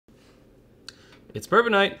It's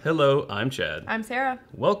Bourbon Night. Hello, I'm Chad. I'm Sarah.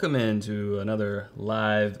 Welcome into another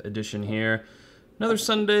live edition here. Another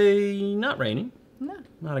Sunday, not rainy. No.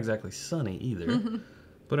 Not exactly sunny either.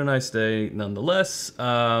 But a nice day nonetheless. You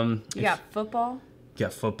got football?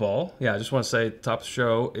 Got football. Yeah, I just want to say at the top of the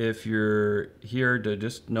show, if you're here to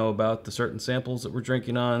just know about the certain samples that we're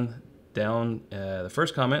drinking on, down the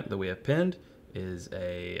first comment that we have pinned is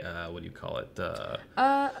a, what do you call it? A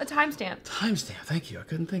timestamp. Timestamp, thank you. I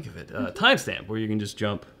couldn't think of it. Timestamp, where you can just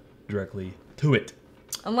jump directly to it.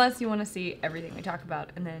 Unless you want to see everything we talk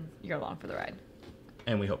about, and then you're along for the ride.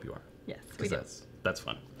 And we hope you are. Yes, we do. That's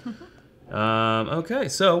fun. Okay,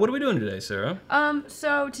 so what are we doing today, Sarah?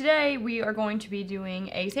 So today we are going to be doing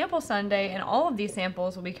a sample Sunday, and all of these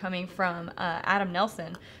samples will be coming from Adam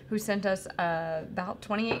Nelson, who sent us about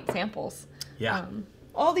 28 samples. Yeah.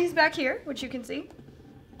 All these back here, which you can see.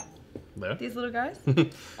 There. These little guys.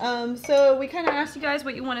 So we kind of asked you guys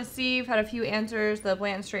what you want to see. We've had a few answers. The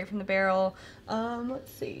Blanton straight from the barrel.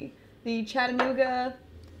 Let's see. The Chattanooga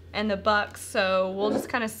and the Bucks. So we'll just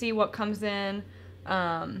kind of see what comes in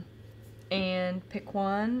and pick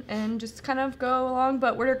one and just kind of go along.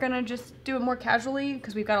 But we're going to just do it more casually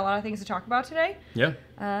because we've got a lot of things to talk about today. Yeah.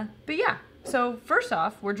 But yeah. So first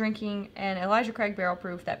off, we're drinking an Elijah Craig Barrel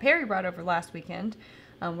Proof that Perry brought over last weekend.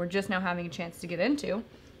 We're just now having a chance to get into.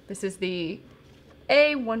 This is the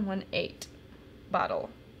A118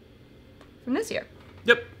 bottle from this year.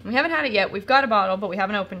 Yep. We haven't had it yet. We've got a bottle, but we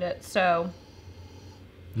haven't opened it, so...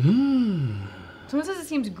 Someone says it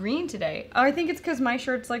seems green today. Oh, I think it's because my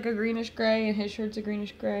shirt's like a greenish gray and his shirt's a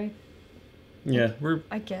greenish gray. Yeah,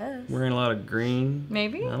 I guess. we're in a lot of green.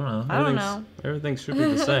 Maybe? I don't know. I don't know. Everything should be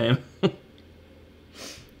the same.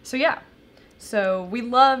 So yeah. So we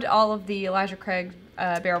loved all of the Elijah Craig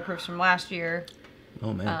barrel proofs from last year.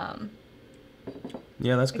 Oh, man.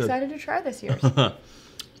 Yeah, that's good. Excited to try this year's.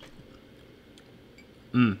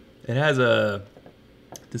 It has a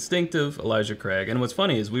distinctive Elijah Craig. And what's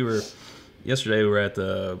funny is yesterday we were at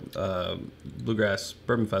the Bluegrass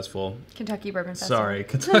Bourbon Festival. Kentucky Bourbon Festival. Sorry,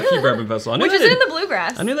 Kentucky Bourbon Festival. Which is in the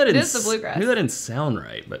Bluegrass. I knew that it is the Bluegrass. I knew that didn't sound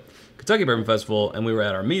right, but Kentucky Bourbon Festival, and we were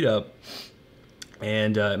at our meetup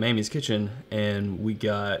and Mamie's Kitchen, and we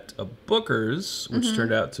got a Booker's, which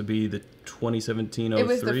turned out to be the 2017-03. It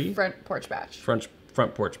was the front porch batch. Front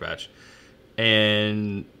porch batch.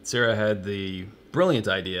 And Sarah had the brilliant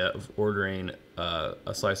idea of ordering a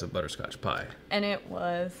slice of butterscotch pie. And it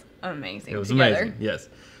was amazing. It was together. amazing, yes.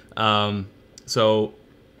 So,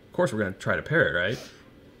 of course, we're going to try to pair it, right?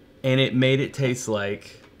 And it made it taste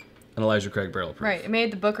like an Elijah Craig Barrel Proof. Right. It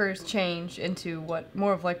made the Booker's change into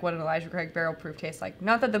more of like what an Elijah Craig Barrel Proof tastes like.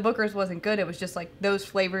 Not that the Booker's wasn't good. It was just like those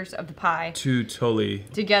flavors of the pie. Two totally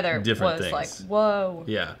together different was things. Like, whoa.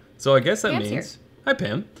 Yeah. So I guess that Pam's means... here. Hi,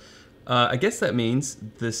 Pam. I guess that means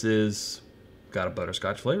this is got a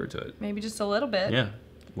butterscotch flavor to it. Maybe just a little bit. Yeah.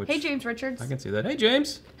 Hey, James Richards. I can see that. Hey,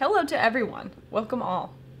 James. Hello to everyone. Welcome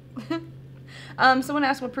all. Someone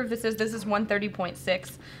asked what proof this is. This is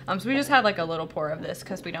 130.6. So we just had like a little pour of this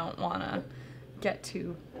because we don't want to get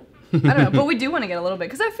too... I don't know, but we do want to get a little bit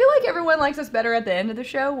because I feel like everyone likes us better at the end of the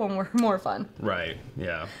show when we're more fun. Right.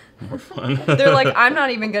 Yeah. More fun. They're like, I'm not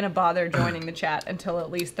even going to bother joining the chat until at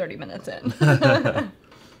least 30 minutes in.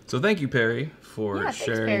 So thank you, Perry, for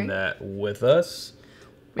sharing that with us.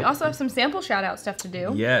 We also have some sample shout-out stuff to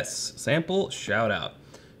do. Yes, sample shout-out.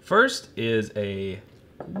 First is a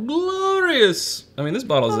glorious... I mean, this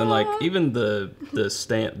bottle's in, like, even the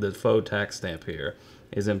stamp, the faux tax stamp here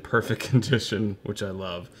is in perfect condition, which I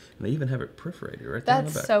love. And they even have it perforated right there on the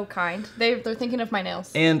back. That's so kind. They're thinking of my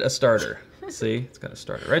nails. And a starter. See? It's got a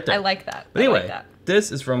starter right there. I like that. But anyway, I like that.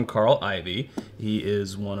 This is from Carl Ivy. He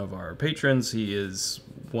is one of our patrons. He is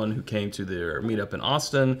one who came to their meetup in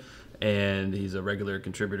Austin, and he's a regular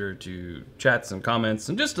contributor to chats and comments,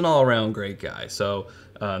 and just an all-around great guy. So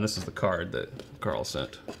this is the card that Carl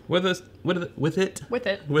sent with us, with it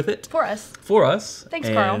For us. For us. Thanks,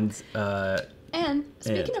 and, Carl. And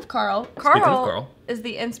speaking of Carl, Carl is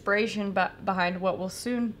the inspiration behind what will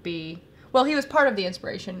soon be... Well, he was part of the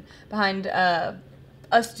inspiration behind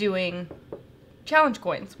us doing challenge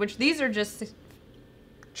coins, which these are just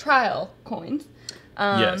trial coins.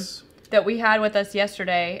 Yes. That we had with us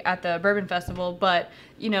yesterday at the Bourbon Festival. But,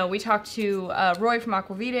 you know, we talked to Roy from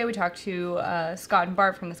Aquavitae. We talked to Scott and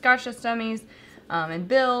Bart from the Scotch Dust Dummies. And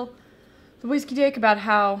Bill, the Whiskey Dick, about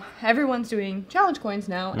how everyone's doing challenge coins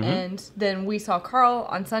now. And then we saw Carl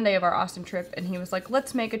on Sunday of our Austin trip. And he was like,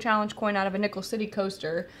 let's make a challenge coin out of a Nickel City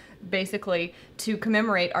coaster, basically, to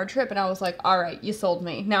commemorate our trip. And I was like, all right, you sold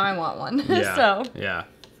me. Now I want one. Yeah, yeah,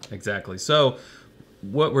 exactly. So...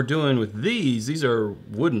 what we're doing with these are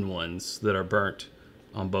wooden ones that are burnt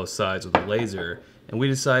on both sides with a laser. And we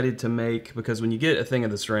decided to make, because when you get a thing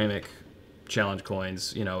of the ceramic challenge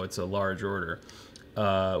coins, you know, it's a large order.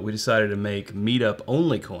 We decided to make meetup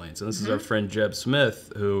only coins. And this is our friend Jeb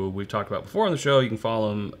Smith, who we've talked about before on the show. You can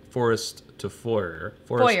follow him, Forest to Foyer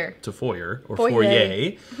on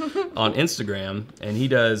Instagram. And he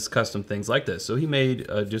does custom things like this. So he made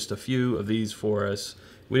just a few of these for us.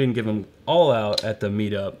 We didn't give them all out at the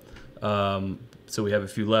meetup. So we have a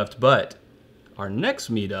few left. But our next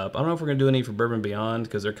meetup, I don't know if we're going to do any for Bourbon Beyond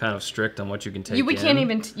because they're kind of strict on what you can take you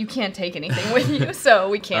can't take anything with you, so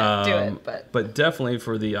we can't do it. But definitely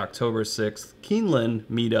for the October 6th Keeneland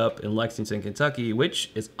meetup in Lexington, Kentucky, which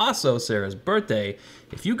is also Sarah's birthday.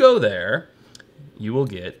 If you go there, you will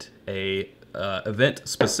get a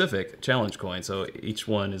event-specific challenge coin. So each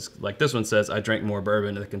one is, like this one says, I drank more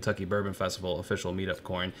bourbon at the Kentucky Bourbon Festival official meetup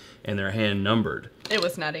coin, and they're hand-numbered. It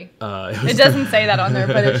was nutty. It doesn't say that on there,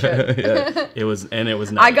 but it should. Yeah, it was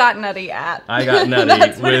nutty. I got nutty at. I got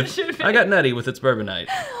nutty with its bourbon night.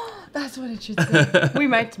 That's what it should say. We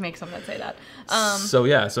might make some that say that. So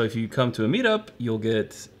if you come to a meetup, you'll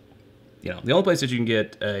get... You know, the only place that you can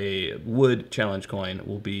get a wood challenge coin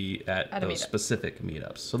will be at those specific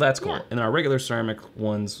meetups. So that's cool. Yeah. And our regular ceramic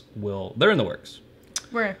ones they're in the works.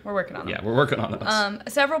 We're working on them. Yeah, we're working on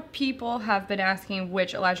those. Several people have been asking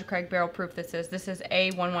which Elijah Craig barrel proof this is. This is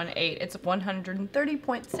A118. It's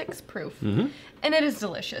 130.6 proof. Mm-hmm. And it is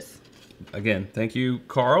delicious. Again, thank you,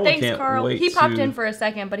 Carl. Thanks, Carl. He popped in for a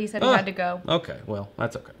second, but he said he had to go. Okay, well,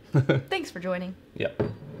 that's okay. Thanks for joining. Yep.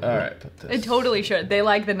 All right, put this. It totally should. They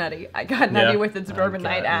like the nutty. I got nutty with its bourbon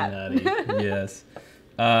night at. Nutty. Yes.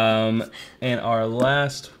 And our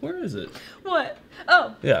last, where is it? What?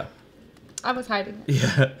 Oh. Yeah. I was hiding.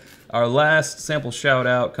 Yeah. Our last sample shout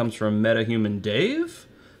out comes from MetaHuman Dave,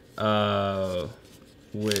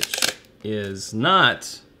 which is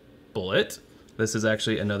not Bullet. This is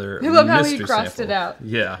actually another mystery sample. Look how he crossed it out.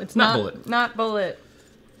 Yeah. It's not Bullet. Not Bullet.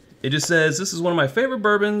 It just says, this is one of my favorite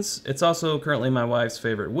bourbons. It's also currently my wife's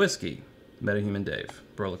favorite whiskey. MetaHuman Dave,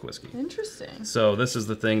 Burlick Whiskey. Interesting. So this is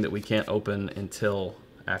the thing that we can't open until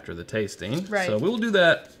after the tasting. Right. So we will do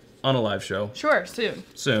that on a live show. Sure,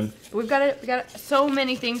 soon. We've got so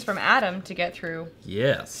many things from Adam to get through.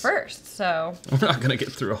 Yes. First, so. We're not going to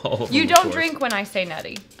get through all of them. You don't drink when I say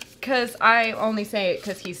nutty. Because I only say it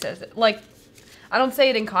because he says it. Like, I don't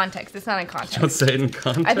say it in context. It's not in context. Don't say it in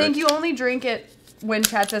context? I think you only drink it when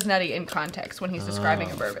Chad says nutty in context when he's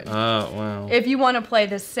describing a bourbon. Oh, wow. If you want to play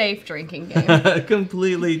the safe drinking game.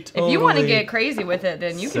 Completely, totally. If you want to get crazy with it,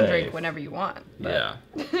 then you safe. can drink whenever you want. But.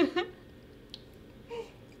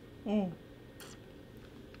 Yeah.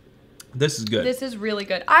 This is good. This is really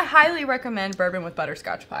good. I highly recommend bourbon with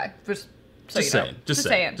butterscotch pie. Just saying. Just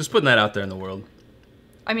saying. Just putting that out there in the world.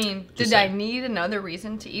 I mean, did I need another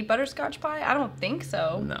reason to eat butterscotch pie? I don't think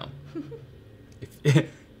so. No.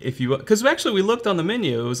 If you, because actually we looked on the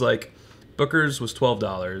menu, it was like Booker's was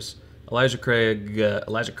 $12, Elijah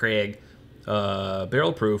Craig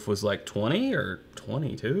barrel proof was like 20 or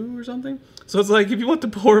 22 or something. So it's like, if you want the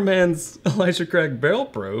poor man's Elijah Craig barrel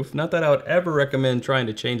proof, not that I would ever recommend trying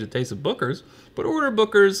to change the taste of Booker's, but order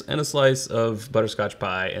Booker's and a slice of butterscotch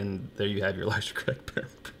pie, and there you have your Elijah Craig barrel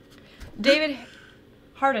proof. David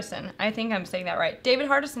Hardison, I think I'm saying that right. David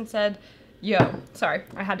Hardison said, sorry,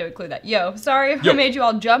 I had to include that. Sorry if I made you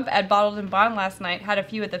all jump at Bottled and Bond last night. Had a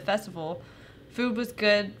few at the festival. Food was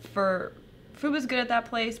good at that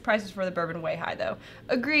place. Prices for the bourbon way high though.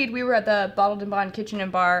 Agreed. We were at the Bottled and Bond Kitchen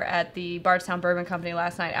and Bar at the Bardstown Bourbon Company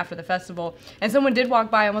last night after the festival, and someone did walk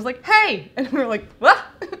by and was like, "Hey!" And we were like, "What?"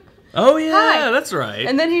 Oh yeah, Hi. That's right.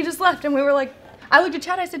 And then he just left, and we were like, I looked at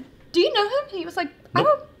Chad. I said, "Do you know him?" He was like,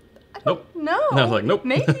 Nope. I don't know. And I was like, "Nope,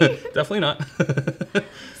 Maybe." Definitely not.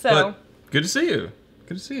 So. But good to see you.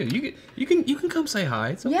 Good to see you. You can come say hi.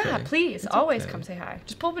 It's okay. Yeah, please. It's always okay. come say hi.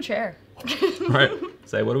 Just pull up a chair. All right.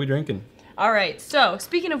 Say, what are we drinking? All right. So,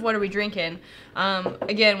 speaking of what are we drinking,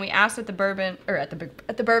 again, we asked at the bourbon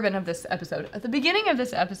of this episode, at the beginning of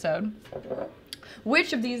this episode,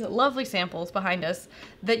 which of these lovely samples behind us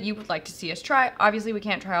that you would like to see us try. Obviously, we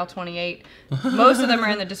can't try all 28. Most of them are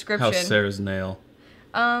in the description. How's Sarah's nail?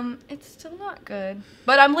 It's still not good,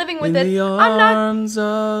 but I'm living with in it. The arms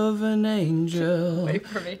of an angel. Wait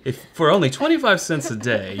for me. If for only 25 cents a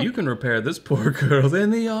day, you can repair this poor girl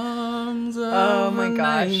in the arms of an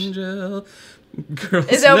angel. Girl's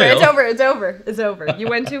it's over. nail. It's over. It's over. It's over. You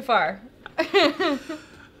went too far.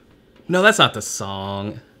 No, that's not the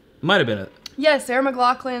song. Might have been it. Yes, Sarah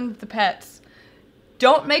McLachlan, The Pets.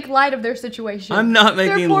 Don't make light of their situation. I'm not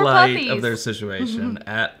making light puppies. of their situation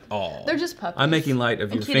at all. They're just puppies. I'm making light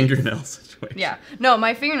of your kitties. fingernail situation. Yeah. No,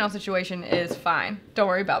 my fingernail situation is fine. Don't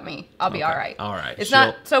worry about me. I'll be all right. All right. It's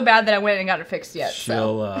not so bad that I went and got it fixed yet.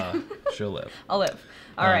 She'll live. I'll live.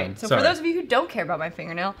 All right. So sorry. for those of you who don't care about my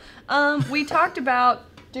fingernail, we talked about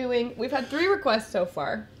we've had 3 requests so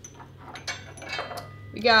far.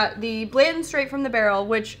 We got the Blanton straight from the barrel,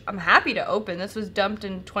 which I'm happy to open. This was dumped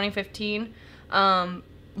in 2015.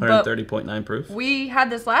 130.9 proof. We had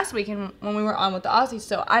this last week when we were on with the Aussie,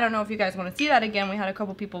 so I don't know if you guys want to see that again. We had a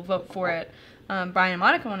couple people vote for it. Brian and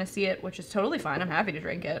Monica want to see it, which is totally fine. I'm happy to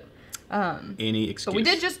drink it. Any excuse. But we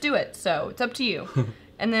did just do it, so it's up to you.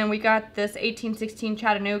 And then we got this 1816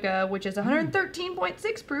 Chattanooga, which is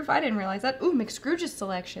 113.6 proof. I didn't realize that. Ooh, McScrooge's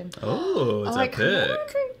selection. Oh, it's a pick. I want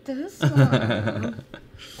to drink this one.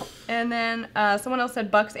 And then someone else said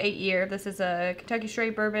Buck's 8-year. This is a Kentucky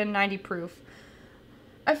straight bourbon, 90 proof.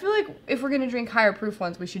 I feel like if we're going to drink higher proof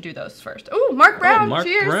ones, we should do those first. Ooh, Mark Brown. Mark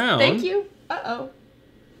Cheers. Brown. Thank you. Uh-oh.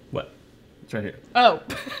 What? It's right here. Oh.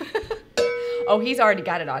 Oh, he's already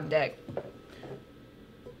got it on deck.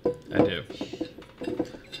 I do.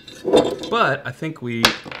 But I think we...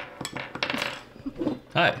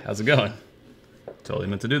 Hi, how's it going? Totally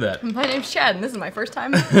meant to do that. My name's Chad, and this is my first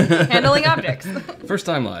time handling objects. First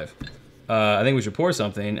time live. I think we should pour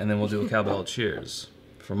something, and then we'll do a cowbell cheers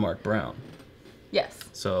for Mark Brown. Yes.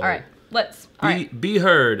 So, all right, let's. Be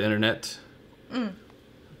heard, Internet.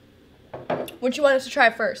 What you want us to try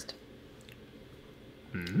first?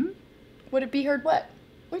 Hmm? Would it be heard what?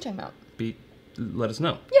 What are you talking about? Let us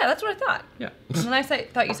know. Yeah, that's what I thought. Yeah. And then I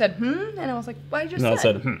thought you said, and I was like, why did you No, I say?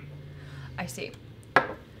 said, I see.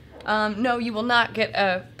 No, you will not get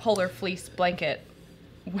a polar fleece blanket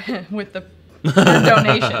with the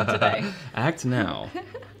donation today. Act now,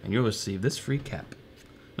 and you'll receive this free cap.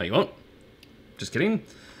 No, you won't. Just kidding.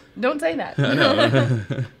 Don't say that. I know.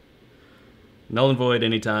 Null and void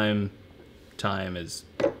anytime. Time is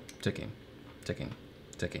ticking.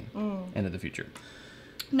 End of the future.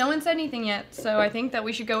 No one said anything yet, so I think that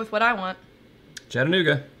we should go with what I want.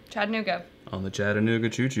 Chattanooga. On the Chattanooga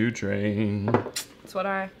choo-choo train. That's what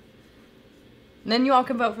I... And then you all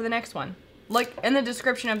can vote for the next one. Like, in the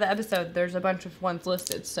description of the episode, there's a bunch of ones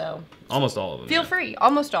listed, so... Almost all of them. Feel free.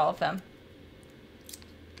 Almost all of them.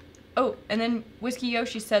 Oh, and then Whiskey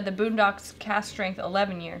Yoshi said the Boondock's Cask Strength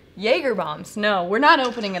 11-year. Jaeger bombs. No, we're not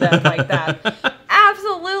opening it up like that.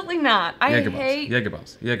 Absolutely not. Jaeger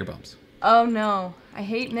bombs. Oh, no. I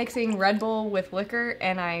hate mixing Red Bull with liquor,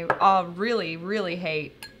 and I really, really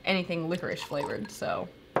hate anything licorice flavored, so...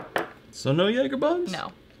 So no Jaeger bombs?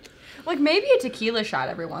 No. Like, maybe a tequila shot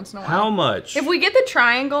every once in a while. How much? If we get the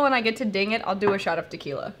triangle and I get to ding it, I'll do a shot of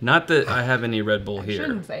tequila. Not that I have any Red Bull here. I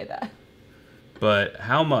shouldn't say that. But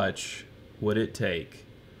how much would it take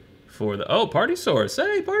for the... Oh, Party Source.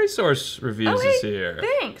 Hey, Party Source Reviews is here.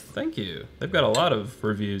 Thanks. Thank you. They've got a lot of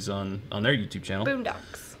reviews on their YouTube channel.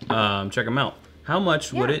 Boondocks. Check them out. How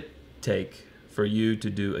much would it take for you to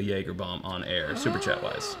do a Jaeger bomb on air, Super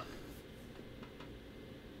Chat-wise?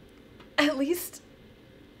 At least...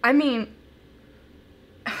 I mean...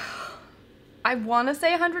 I want to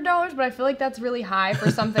say $100, but I feel like that's really high for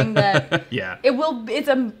something that... Yeah. It's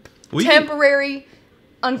a temporary,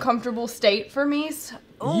 uncomfortable state for me. So,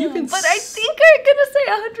 but I think I'm going to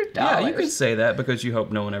say $100. Yeah, you can say that because you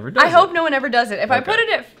hope no one ever does it. I hope no one ever does it. If I put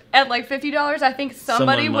it at like $50, I think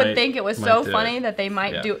somebody would think it was so funny that they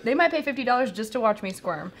might do it. They might pay $50 just to watch me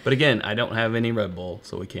squirm. But again, I don't have any Red Bull,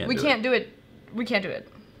 so we can't do it. We can't do it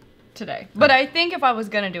today. But I think if I was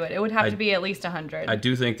going to do it, it would have to be at least 100. I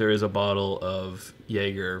do think there is a bottle of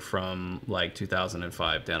Jaeger from like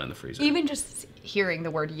 2005 down in the freezer. Even just hearing the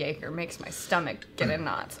word Jaeger makes my stomach get in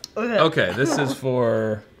knots. Ugh. Okay, this is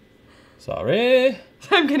for... Sorry.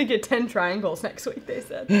 I'm going to get 10 triangles next week, they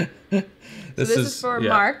said. This is for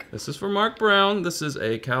Mark. This is for Mark Brown. This is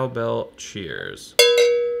a cowbell cheers.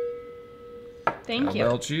 Thank you.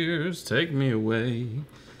 Cowbell cheers, take me away.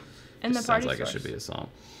 And the party sounds like source. It should be a song.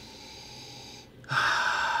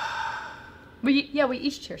 We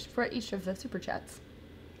each cheers for each of the super chats.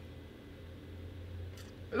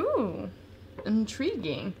 Ooh,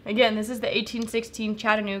 intriguing. Again, this is the 1816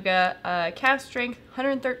 Chattanooga Cask Strength,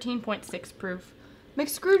 113.6 proof,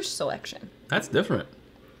 McScrooge selection. That's different.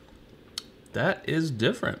 That is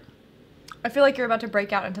different. I feel like you're about to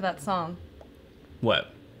break out into that song.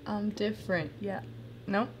 What? I'm different. Yeah.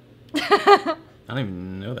 No? I don't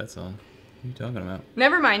even know that song. What are you talking about?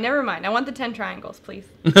 Never mind. I want the 10 triangles, please.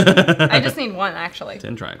 I just need one, actually.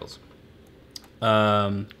 10 triangles.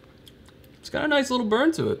 It's got a nice little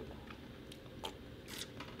burn to it.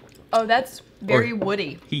 Oh, that's very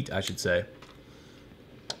woody. Heat, I should say.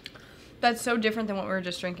 That's so different than what we were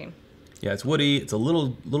just drinking. Yeah, it's woody. It's a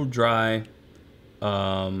little dry.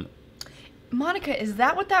 Monica, is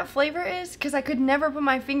that what that flavor is? Because I could never put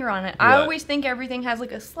my finger on it. What? I always think everything has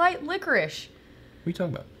like a slight licorice. What are you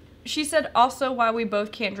talking about? She said also why we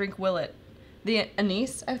both can't drink Willet. The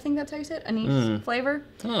anise, I think that's how you say it, anise flavor.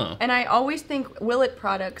 Huh. And I always think Willet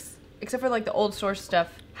products, except for like the old source stuff,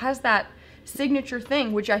 has that signature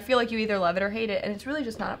thing, which I feel like you either love it or hate it, and it's really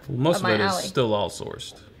just not Most up my of it alley. is still all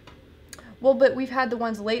sourced. Well, but we've had the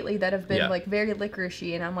ones lately that have been Yeah. like very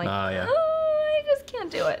licoricey, and I'm like, Yeah. oh, I just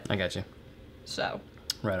can't do it. I got you. So.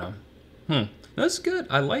 Right on. That's good.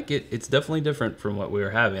 I like it. It's definitely different from what we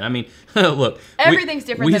were having. I mean, look. Everything's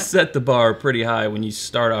different We than- set the bar pretty high when you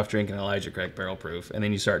start off drinking Elijah Craig Barrel Proof, and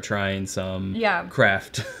then you start trying some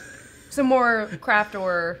craft. Some more craft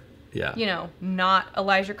or, Yeah. you know, not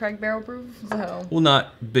Elijah Craig Barrel Proof. So. Well,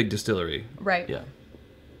 not big distillery. Right. Yeah.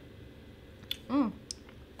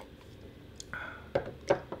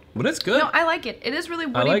 But it's good. No, I like it. It is really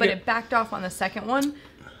woody, like but it. it backed off on the second one.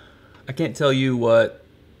 I can't tell you what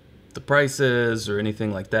the price is or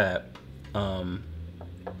anything like that.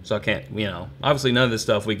 So I can't, obviously none of this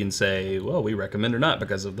stuff we can say, well, we recommend or not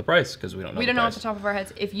because of the price, because we don't know. We the don't know price. off the top of our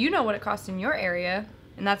heads. If you know what it costs in your area,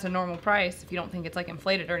 and that's a normal price, if you don't think it's like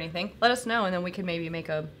inflated or anything, let us know, and then we can maybe make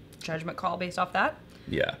a judgment call based off that.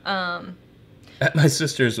 Yeah. At my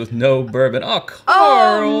sister's with no bourbon. Oh,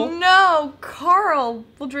 Carl. Oh no, Carl!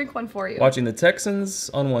 We'll drink one for you. Watching the Texans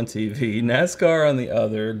on one TV, NASCAR on the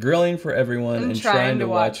other, grilling for everyone, and trying to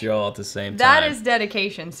watch y'all at the same time. That is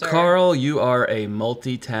dedication, sir. Carl, you are a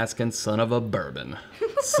multitasking son of a bourbon.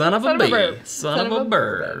 Son of a bee. Son of a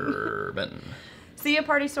bourbon. See ya,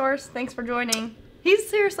 Party Source. Thanks for joining. He's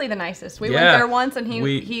seriously the nicest. We went Yeah. there once, and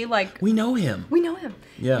he like... We know him. We know him.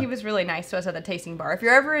 Yeah. He was really nice to us at the tasting bar. If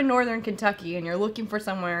you're ever in northern Kentucky and you're looking for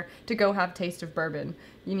somewhere to go have a taste of bourbon,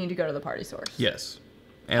 you need to go to the Party Source. Yes.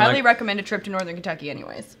 And Highly recommend a trip to northern Kentucky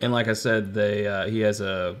anyways. And like I said, he has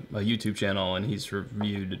a YouTube channel, and he's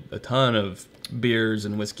reviewed a ton of beers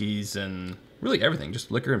and whiskeys and really everything,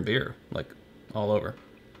 just liquor and beer, like all over.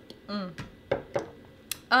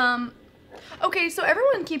 Okay, so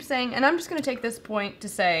everyone keeps saying, and I'm just going to take this point to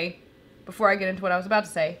say, before I get into what I was about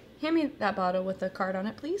to say, hand me that bottle with the card on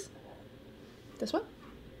it, please. This one?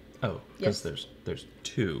 Oh, because there's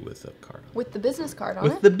two with a card on it. With the business card on it.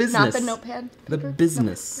 With the business. Not the notepad. The paper.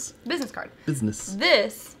 business. No, business card. Business.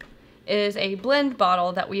 This is a blend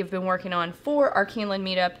bottle that we have been working on for our Keeneland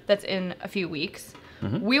meetup that's in a few weeks.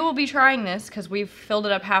 We will be trying this because we've filled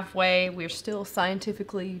it up halfway. We're still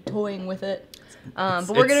scientifically toying with it. But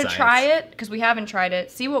we're going to try it because we haven't tried it,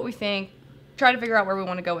 see what we think, try to figure out where we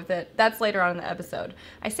want to go with it. That's later on in the episode.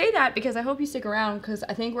 I say that because I hope you stick around because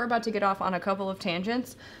I think we're about to get off on a couple of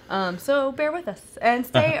tangents. So bear with us and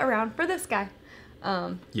stay around for this guy.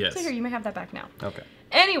 Yes. So here, you may have that back now. Okay.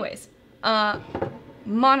 Anyways,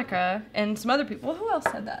 Monica and some other people. Well, who else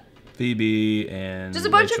said that? Phoebe and Just a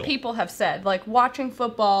bunch Rachel. of people have said, like, watching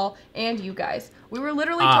football and you guys. We were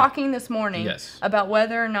literally talking this morning about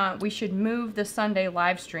whether or not we should move the Sunday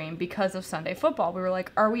live stream because of Sunday football. We were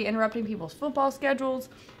like, are we interrupting people's football schedules?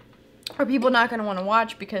 Are people not going to want to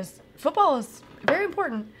watch? Because football is very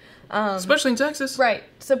important. Especially in Texas. Right.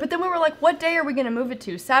 So, but then we were like, what day are we going to move it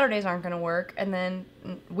to? Saturdays aren't going to work. And then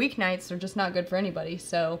weeknights are just not good for anybody.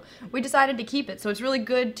 So we decided to keep it. So it's really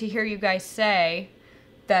good to hear you guys say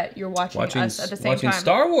that you're watching us at the same time. Watching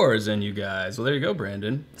Star Wars and you guys. Well, there you go,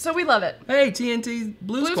 Brandon. So we love it. Hey, TNT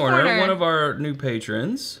Blues Corner, one of our new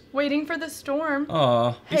patrons. Waiting for the storm.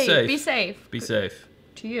 Aw, be safe. Be safe. Be safe.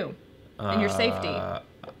 To you. And your safety.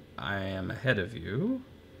 I am ahead of you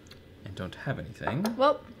and don't have anything.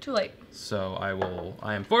 Well, too late. So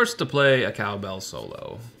I am forced to play a cowbell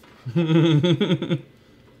solo. Come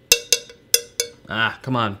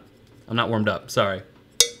on. I'm not warmed up. Sorry.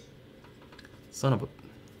 Son of a...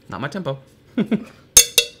 Not my tempo.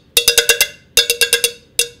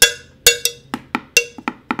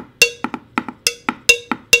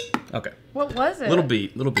 Okay. What was it? Little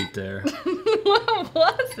beat there. What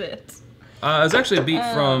was it? It was actually a beat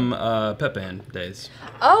from Pep Band days.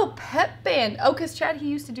 Oh, Pep Band. Oh, because Chad, he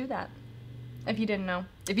used to do that. If you didn't know.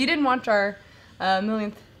 If you didn't watch our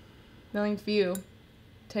millionth view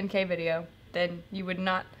 10K video, then you would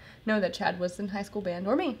not know that Chad was in high school band.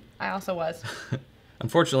 Or me. I also was.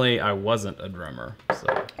 Unfortunately, I wasn't a drummer.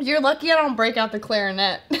 So You're lucky I don't break out the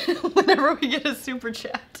clarinet whenever we get a super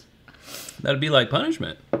chat. that'd be like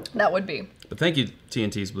punishment. That would be. But thank you,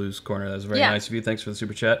 TNT's Blues Corner. That was very nice of you. Thanks for the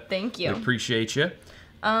super chat. Thank you. We appreciate you.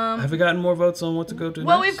 Have we gotten more votes on what to go to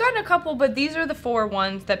Well, next? we've gotten a couple, but these are the 4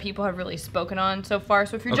 ones that people have really spoken on so far.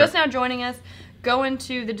 So if you're just now joining us, go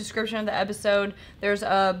into the description of the episode. There's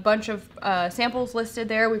a bunch of samples listed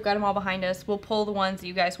there. We've got them all behind us. We'll pull the ones that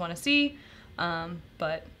you guys want to see.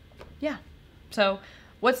 But yeah. So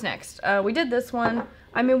what's next? We did this one.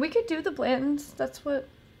 I mean, we could do the Blantons. That's what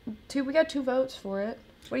we got 2 votes for it.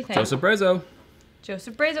 What do you think? Joseph Brezo.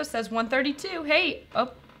 Joseph Brezo says 132. Hey,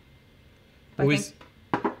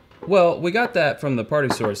 Well, we got that from the party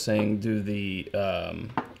source saying do the...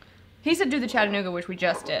 He said do the Chattanooga, which we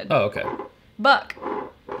just did. Oh, okay. Buck.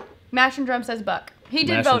 Mash and Drum says Buck. He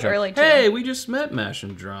did vote early, too. Hey, we just met Mash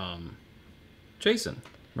and Drum. Jason,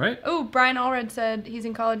 right? Oh, Brian Allred said he's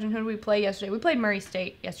in college, and who did we play yesterday? We played Murray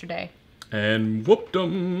State yesterday. And whooped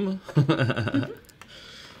them.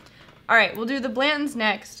 All right, we'll do the Blantons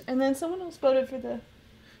next, and then someone else voted for the...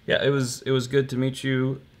 Yeah, it was good to meet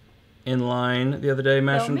you in line the other day,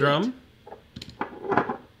 Mash and Drum.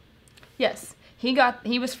 Yes, he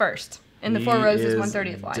was first in the Four Roses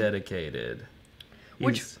 130th line. Dedicated.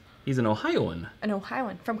 He's an Ohioan. An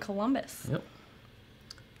Ohioan from Columbus. Yep.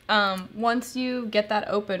 Once you get that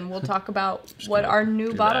open, we'll talk about what our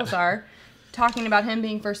new bottles are. Talking about him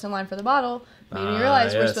being first in line for the bottle made me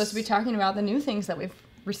realize we're supposed to be talking about the new things that we've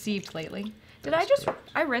received lately.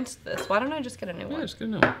 I rinsed this. Why don't I just get a new one? Yeah, just get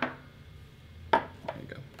a new one. There you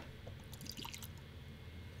go.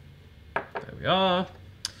 There we are.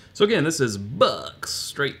 So again, this is Buck's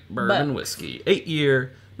Straight Bourbon Whiskey.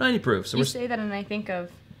 8-year, 90 proof. So you say that and I think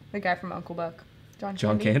of the guy from Uncle Buck.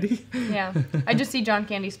 John Candy? Yeah. I just see John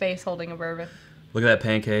Candy's face holding a bourbon. Look at that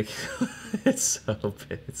pancake. It's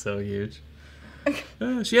so huge.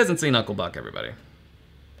 She hasn't seen Uncle Buck, everybody.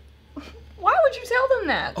 Why would you tell them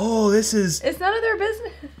that? Oh, this is... It's none of their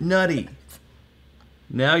business. Nutty.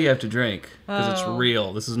 Now you have to drink, because it's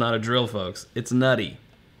real. This is not a drill, folks. It's nutty.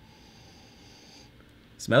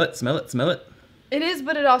 Smell it, smell it, smell it. It is,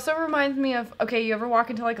 but it also reminds me of, okay, you ever walk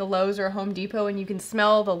into like a Lowe's or a Home Depot and you can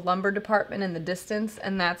smell the lumber department in the distance,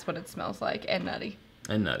 and that's what it smells like, and nutty.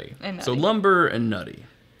 And nutty. So lumber and nutty.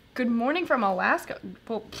 Good morning from Alaska.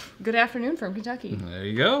 Well, good afternoon from Kentucky. There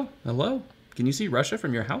you go. Hello. Can you see Russia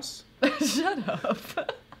from your house? Shut up.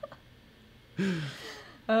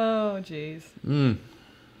 Oh, jeez.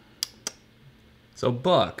 So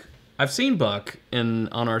Buck. I've seen Buck on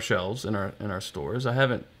our shelves in our stores. I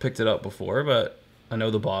haven't picked it up before, but I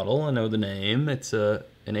know the bottle. I know the name. It's an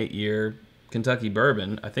 8-year Kentucky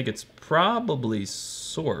bourbon. I think it's probably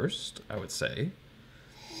sourced, I would say.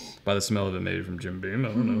 By the smell of it, maybe from Jim Beam. I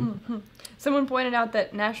don't know. Someone pointed out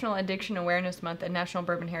that National Addiction Awareness Month and National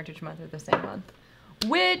Bourbon Heritage Month are the same month.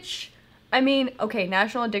 Which, I mean, okay,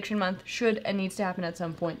 National Addiction Month should and needs to happen at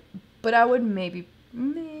some point. But I would maybe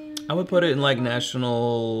I would put it in like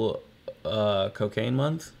National Cocaine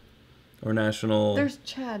Month. Or National... There's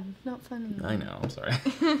Chad. Not funny. I know. I'm sorry.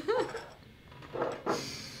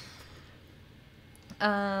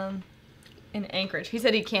 In Anchorage. He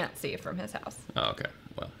said he can't see it from his house. Oh, okay.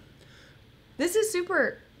 Well. This is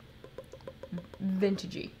super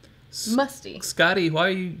vintagey. Musty. Scotty, why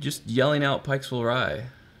are you just yelling out Pikesville Rye?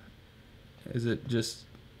 Is it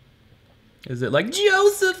like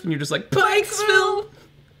Joseph? And you're just like, Pikesville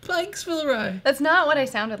Rye. That's not what I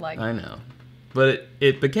sounded like. I know. But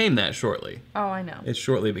it became that shortly. Oh, I know. It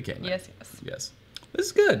shortly became that. Yes. This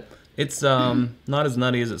is good. It's not as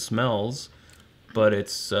nutty as it smells, but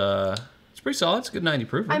it's pretty solid. It's a good 90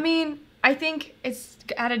 proof. I mean, I think it's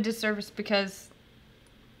at a disservice because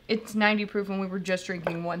it's 90 proof and we were just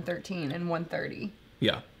drinking 113 and 130.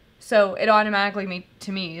 Yeah. So it automatically,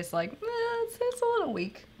 to me, is like, it's a little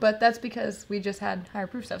weak. But that's because we just had higher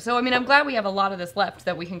proof stuff. So, I mean, I'm glad we have a lot of this left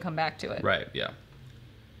that we can come back to it. Right, yeah.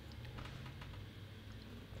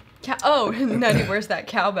 Nutty, where's that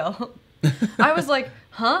cowbell? I was like,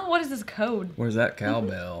 huh? What is this code? Where's that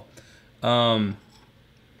cowbell? Yeah,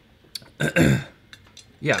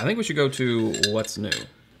 I think we should go to What's New.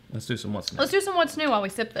 Let's do some What's New. Let's do some What's New while we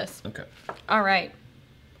sip this. Okay. All right.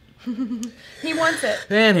 He wants it.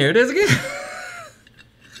 And here it is again.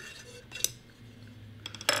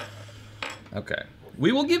 Okay.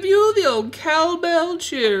 We will give you the old cowbell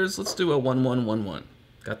cheers. Let's do a 1-1-1-1.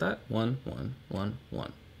 Got that?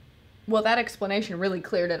 1-1-1-1. Well, that explanation really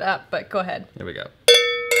cleared it up, but go ahead. Here we go.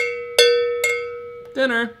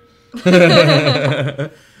 Dinner.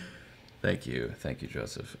 Thank you,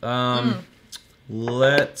 Joseph.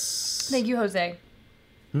 Let's. Thank you, Jose.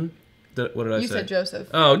 What did I say? You said Joseph.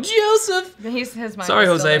 Oh, Joseph. His mind. Sorry,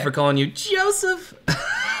 Jose, for calling you Joseph.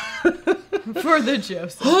 For the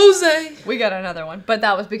Joseph. Jose. We got another one, but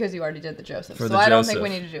that was because you already did the Joseph. For so the I don't Joseph. think we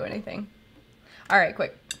need to do anything. All right,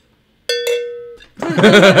 quick. All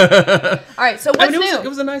right, so what's new? It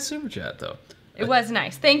was a nice super chat, though. It was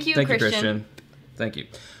nice. Thank you, Christian. Thank you.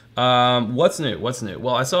 What's new?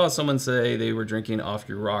 Well, I saw someone say they were drinking Off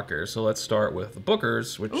Your Rocker, so let's start with the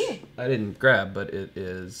Booker's, which Ooh. I didn't grab, but it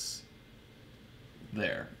is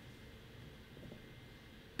there.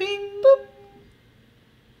 Bing, boop,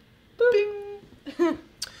 boop, bing.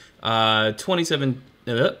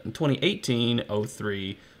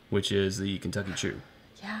 2018-03, which is the Kentucky Chew.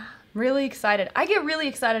 Yeah, really excited. I get really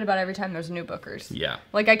excited about every time there's new Bookers. Yeah.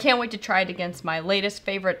 Like, I can't wait to try it against my latest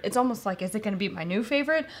favorite. It's almost like, is it going to be my new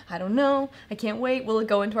favorite? I don't know. I can't wait. Will it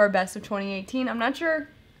go into our best of 2018? I'm not sure.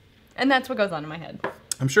 And that's what goes on in my head.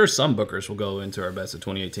 I'm sure some Bookers will go into our best of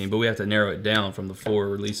 2018, but we have to narrow it down from the 4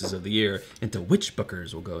 releases of the year into which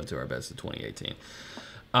Bookers will go into our best of 2018.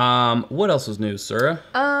 What else was new, Sarah?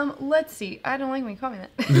 Let's see. I don't like when you call me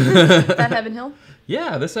that. That Heaven Hill?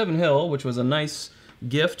 Yeah, this Heaven Hill, which was a nice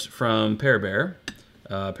gift from Pear Bear,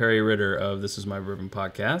 Perry Ritter of This Is My Bourbon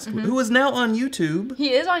podcast, who is now on YouTube.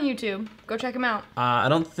 He is on YouTube. Go check him out. I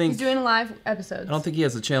don't think He's doing live episodes. I don't think he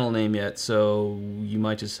has a channel name yet, so you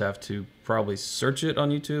might just have to probably search it on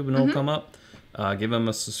YouTube and it'll come up. Give him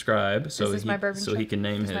a subscribe so he can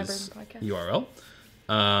name his URL.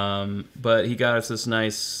 But he got us this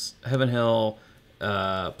nice Heaven Hill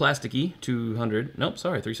plasticky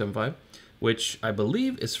 375, which I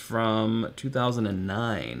believe is from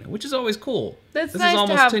 2009, which is always cool. This is nice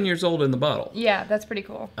almost 10 years old in the bottle. Yeah, that's pretty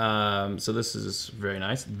cool. So this is very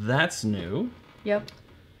nice. That's new. Yep.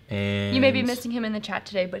 And you may be missing him in the chat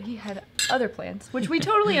today, but he had other plans, which we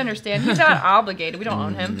totally understand. He's not obligated. We don't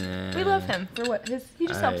own him. Nah. We love him for what he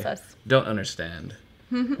just helps us. Don't understand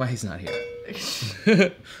why he's not here.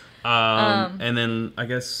 And then I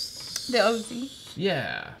guess The OZ.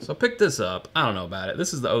 Yeah. So pick this up. I don't know about it.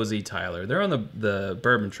 This is the OZ Tyler. They're on the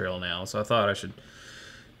Bourbon Trail now, so I thought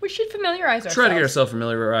we should familiarize ourselves. try to get ourselves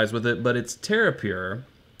familiarized with it. But it's Terra Pure,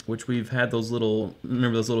 which we've had those little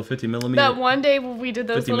 50 millimeter. That one day when we did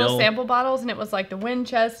those 50 little mil. sample bottles, and it was like the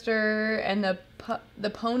Winchester and the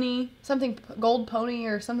pony, something gold pony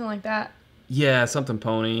or something like that, Yeah, something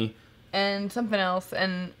pony. and something else,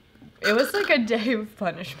 and it was like a day of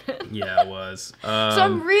punishment. Yeah, it was. So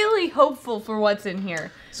I'm really hopeful for what's in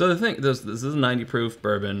here. So the thing, this is a 90 proof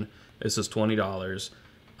bourbon. This is $20.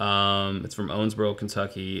 It's from Owensboro,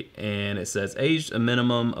 Kentucky, and it says aged a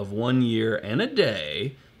minimum of 1 year and a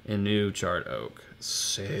day in new charred oak.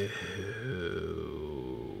 So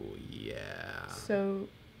yeah. So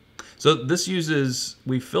this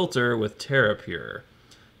we filter with Terra Pure,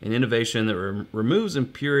 an innovation that removes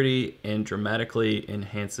impurity and dramatically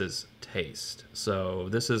enhances taste. So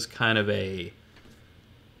this is kind of a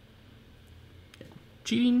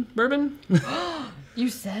cheating bourbon. You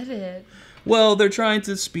said it. Well, they're trying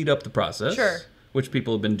to speed up the process, Sure, which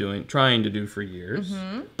people have been trying to do for years.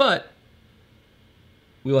 But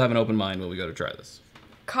we will have an open mind when we go to try this.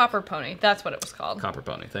 Copper Pony. That's what it was called. Copper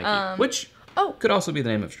Pony, thank you. Which could also be the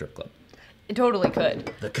name of a strip club. It totally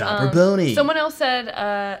could. The Copper Pony. Someone else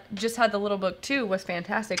said just had the little book too, was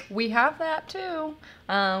fantastic. We have that too,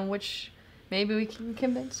 which maybe we can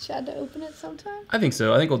convince Chad to open it sometime. I think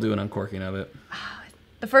so. I think we'll do an uncorking of it.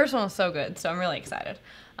 The first one was so good, so I'm really excited.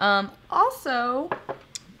 Also,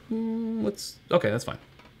 Okay, that's fine.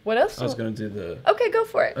 what else? I was going to do the... Okay, go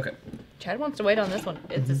for it. Okay. Chad wants to wait on this one.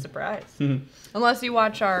 It's a surprise. Unless you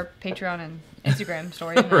watch our Patreon and Instagram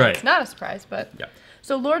story. Right. It's not a surprise, but... Yeah.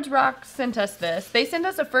 So Lord's Rock sent us this. They sent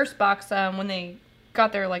us a first box when they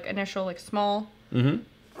got their initial glassware in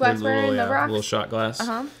the rocks. Little shot glass.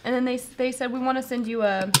 And then they said we want to send you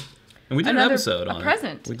And we did an episode on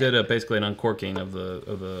present. it. We did basically an uncorking of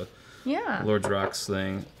the Lord's Rocks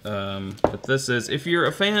thing. But this is, if you're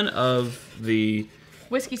a fan of the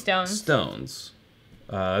Whiskey Stones,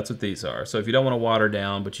 that's what these are. So if you don't want to water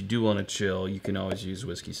down, but you do want to chill, you can always use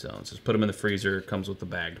Whiskey Stones. Just put them in the freezer. It comes with the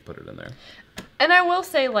bag to put it in there. And I will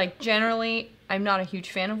say, generally, I'm not a huge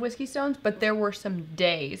fan of Whiskey Stones, but there were some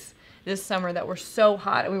days this summer that were so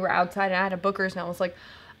hot, and we were outside, and I had a Booker's, and I was like,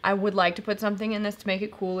 I would like to put something in this to make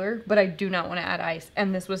it cooler, but I do not want to add ice.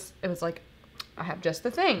 And it was like, I have just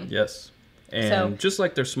the thing. Yes. And just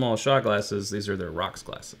like their small shot glasses, these are their rocks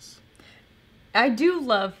glasses. I do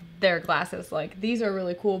love their glasses. These are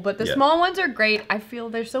really cool, but the small ones are great. I feel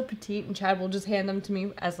they're so petite, and Chad will just hand them to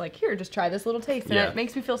me as here, just try this little taste. And it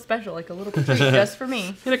makes me feel special, like a little treat just for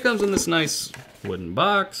me. And it comes in this nice wooden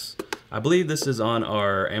box. I believe this is on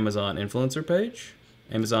our Amazon influencer page.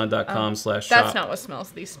 Amazon.com/shop. That's not what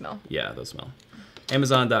smells. These smell. Yeah, those smell.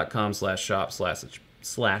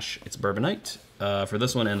 Amazon.com/shop/it's Bourbonite for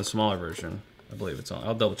this one and the smaller version. I believe it's on.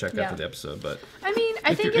 I'll double check after the episode, but I mean,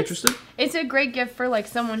 I think it's a great gift for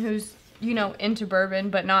someone who's into bourbon,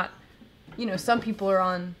 but not, some people are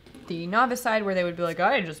on the novice side where they would be like,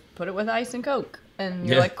 I just put it with ice and Coke, And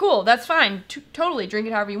you're like, cool, that's fine. Totally, drink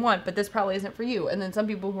it however you want, but this probably isn't for you. And then some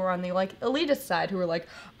people who are on the, like, elitist side who are like,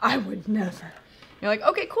 I would never. You're like,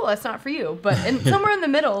 okay, cool, that's not for you. But somewhere in the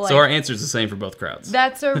middle, like... So our answer's the same for both crowds.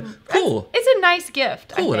 That's a... Cool. It's a nice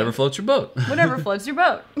gift, Cool, whatever floats your boat. Whatever floats your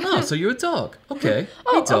boat. Oh, so you're a dog. Okay.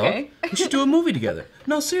 Oh, hey, dog. okay. We should do a movie together.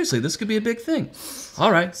 No, seriously, this could be a big thing.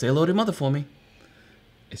 All right, say hello to mother for me.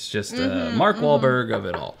 It's just Mark Wahlberg of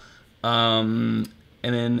it all. And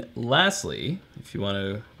then lastly, if you want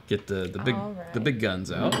to get the big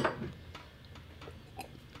guns out,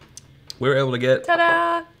 we were able to get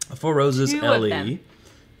ta-da! a Four Roses Two LE. of them.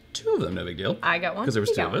 Two of them, no big deal. I got one. Because there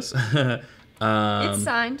was two of us. It's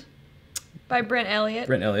signed by Brent Elliott.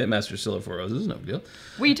 Brent Elliott, Master Distiller of Four Roses, no big deal.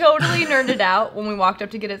 We totally nerded out when we walked up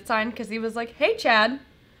to get it signed because he was like, hey, Chad.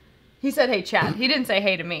 He said, hey, Chad. He didn't say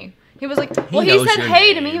hey to me. He was like, well, he said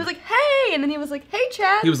hey to me. He was like, hey. And then he was like, hey,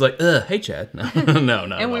 Chad. He was like, hey, Chad. No,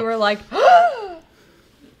 no. And we were like,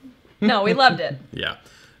 no, we loved it. Yeah.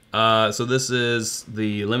 So this is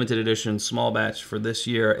the limited edition small batch for this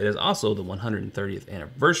year. It is also the 130th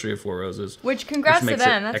anniversary of Four Roses. Which congrats to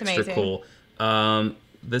them. That's extra amazing. Cool.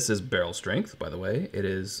 This is barrel strength, by the way. It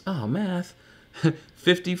is, math,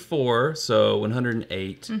 54, so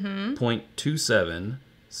 108.27,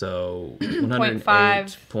 so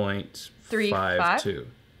 108.52.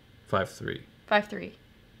 53. 53.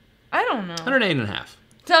 I don't know. 108.5.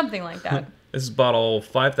 Something like that. This is bottle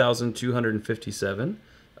 5,257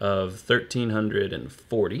 of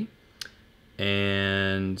 1,340.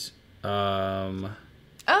 And, oh,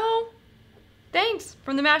 thanks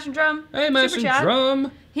from the Mash and Drum. Hey, Mash and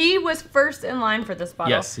Drum. He was first in line for this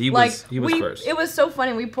bottle. Yes, he was first. It was so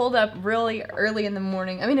funny. We pulled up really early in the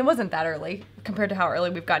morning. I mean, it wasn't that early compared to how early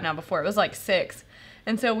we've gotten out before. It was like 6.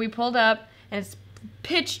 And so we pulled up, and it's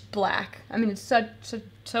pitch black. I mean, it's so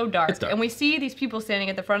dark. It's dark. And we see these people standing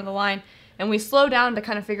at the front of the line, and we slow down to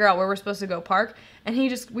kind of figure out where we're supposed to go park. And we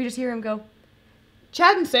just hear him go,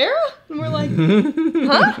 Chad and Sarah? And we're like,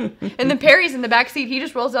 huh? And then Perry's in the back seat. He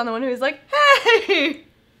just rolls down the window. He's like, hey!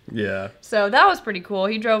 Yeah. So that was pretty cool.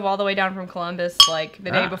 He drove all the way down from Columbus like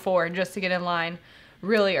the day before just to get in line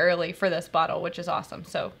really early for this bottle, which is awesome.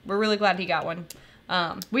 So we're really glad he got one.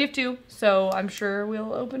 We have 2, so I'm sure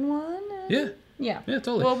we'll open one. Yeah. Yeah. Yeah,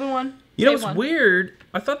 totally. We'll open one. You know what's weird?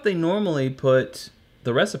 I thought they normally put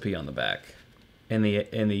the recipe on the back in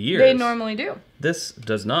the years. They normally do. This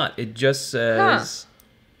does not. It just says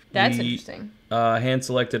That's interesting. Hand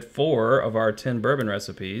selected 4 of our 10 bourbon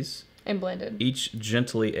recipes. And blended. Each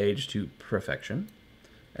gently aged to perfection.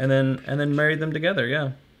 And then married them together,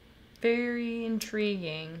 yeah. Very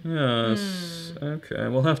intriguing. Yes. Okay.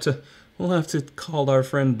 We'll have to call our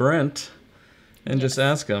friend Brent and just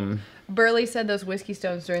ask him. Burley said those whiskey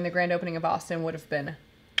stones during the grand opening of Austin would have been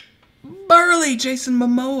Burley, Jason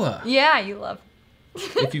Momoa. Yeah, you love.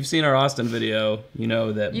 If you've seen our Austin video, you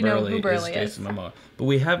know that Burley is Jason Momoa. But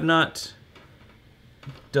we have not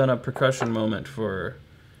done a percussion moment for.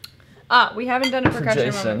 We haven't done a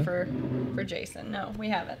percussion moment for Jason. No, we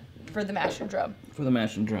haven't. For the Mash and Drum. For the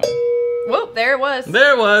Mash and Drum. Whoop, there it was.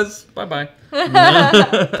 There it was. Bye-bye.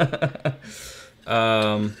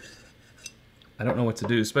 I don't know what to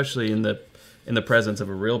do, especially in the presence of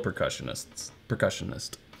a real percussionist.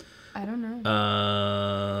 I don't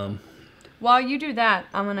know. While you do that,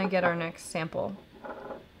 I'm going to get our next sample.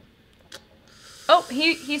 Oh,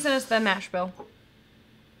 he sent us the mash bill.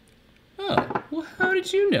 Oh, well, how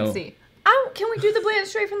did you know? Let's see. Can we do the Blanton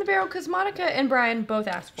straight from the barrel? Because Monica and Brian both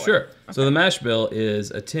asked for it. Sure. Okay. So the mash bill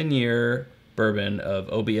is a 10-year bourbon of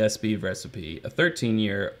OBSB recipe, a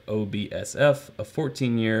 13-year OBSF, a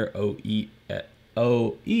 14-year OESV,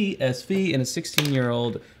 and a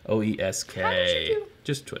 16-year-old OESK. How did you do?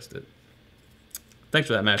 Just twist it. Thanks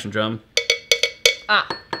for that, Mash and Drum. I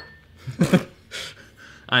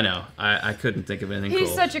know. I couldn't think of anything cool.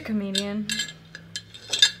 He's such a comedian.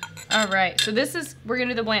 All right, so we're going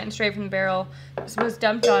to do the Blanton straight from the barrel. This was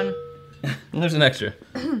dumped on... There's an extra.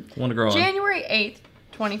 One to grow on. January 8th,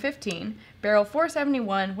 2015. Barrel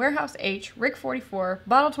 471, Warehouse H, Rick 44,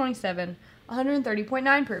 Bottle 27,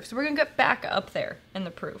 130.9 proof. So we're going to get back up there in the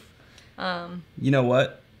proof. You know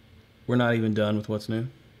what? We're not even done with what's new.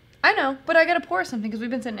 I know, but I got to pour something because we've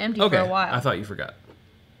been sitting empty for a while. I thought you forgot.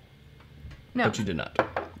 No. But you did not.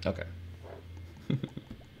 Okay.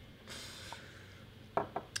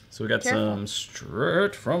 So we got some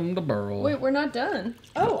straight from the barrel. Wait, we're not done.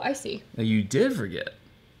 Oh, I see. Now you did forget.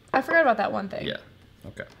 I forgot about that one thing. Yeah.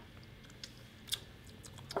 Okay.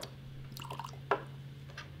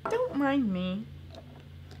 Don't mind me.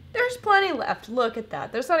 There's plenty left. Look at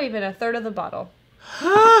that. There's not even a third of the bottle.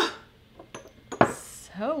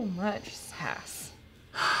 So much sass.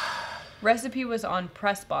 Recipe was on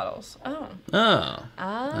press bottles. Oh. Oh.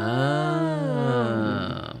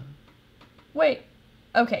 Ah. Wait.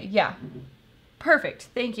 Okay, yeah. Perfect.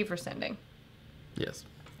 Thank you for sending. Yes.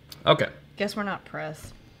 Okay. Guess we're not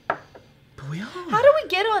press. But we are. How do we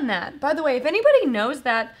get on that? By the way, if anybody knows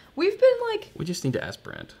that, we've been like... We just need to ask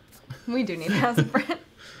Brent. We do need to ask Brent.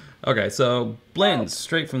 Okay, so Blanton's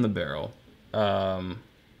straight from the barrel. Which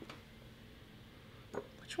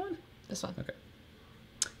one? This one. Okay.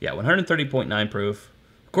 Yeah, 130.9 proof.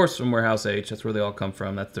 Of course, from Warehouse H. That's where they all come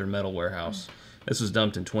from. That's their metal warehouse. This was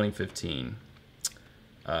dumped in 2015.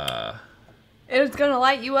 It's gonna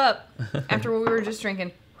light you up after what we were just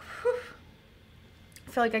drinking. Whew.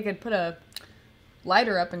 I feel like I could put a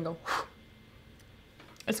lighter up and go. Whew.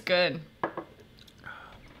 It's good.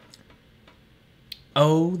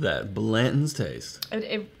 Oh, that Blanton's taste.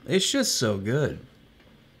 It's just so good.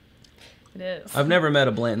 It is. I've never met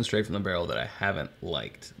a Blanton straight from the barrel that I haven't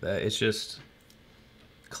liked. It's just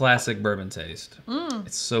classic bourbon taste.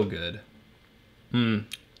 It's so good.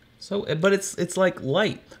 So, but it's like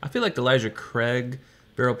light. I feel like the Elijah Craig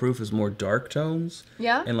Barrel Proof is more dark tones.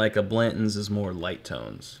 Yeah. And like a Blanton's is more light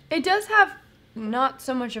tones. It does have not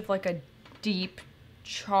so much of like a deep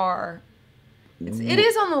char. It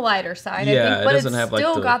is on the lighter side, Yeah, I think, but it doesn't have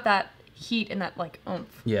still like got that heat and that like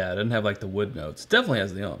oomph. Yeah, it doesn't have like the wood notes. It definitely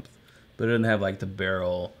has the oomph, but it doesn't have like the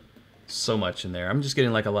barrel so much in there. I'm just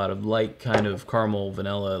getting like a lot of light kind of caramel,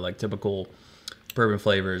 vanilla, like typical bourbon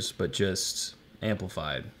flavors, but just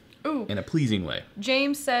amplified. Ooh. In a pleasing way.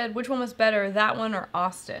 James said, which one was better, that one or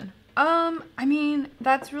Austin? I mean,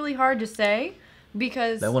 that's really hard to say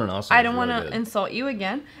because that one in Austin I don't really want to good. Insult you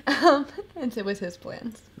again. And it was his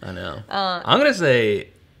plans. I know. I'm gonna say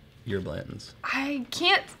your Blantons. I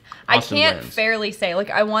can't Austin Blanton's. fairly say.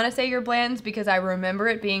 Like, I want to say your Blantons because I remember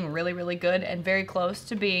it being really, really good and very close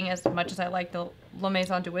to being as much as I like the La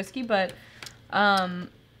Maison de Whiskey, but my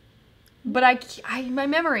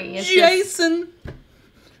memory is Jason.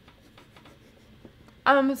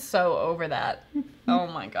 I'm so over that. Oh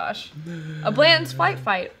my gosh. A Blanton's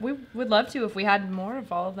fight. We would love to if we had more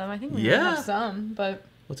of all of them. I think we might have some, but...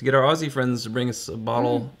 Let's get our Aussie friends to bring us a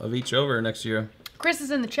bottle of each over next year. Chris is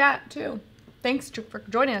in the chat, too. Thanks for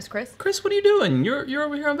joining us, Chris. Chris, what are you doing? You're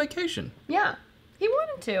over here on vacation. Yeah, he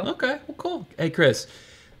wanted to. Okay, well, cool. Hey, Chris,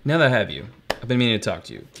 now that I have you, I've been meaning to talk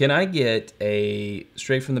to you. Can I get a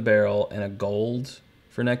straight from the barrel and a gold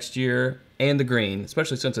for next year and the green,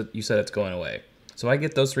 especially since you said it's going away? So I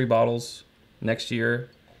get those 3 bottles next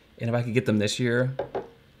year, and if I could get them this year,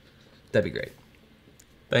 that'd be great.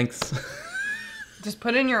 Thanks. Just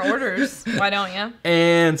put in your orders. Why don't you?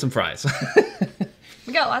 And some fries.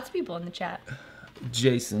 We got lots of people in the chat.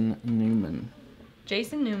 Jason Newman.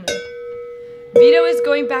 Jason Newman. Vito is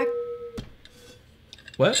going back.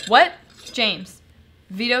 What? What? James.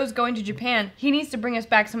 Vito's going to Japan. He needs to bring us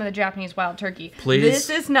back some of the Japanese wild turkey. Please.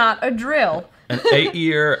 This is not a drill. An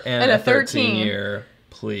 8-year and a 13. 13-year.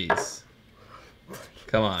 Please.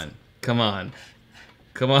 Come on. Come on.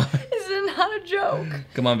 Come on. This is not a joke.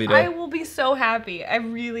 Come on, Vito. I will be so happy.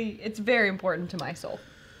 It's very important to my soul.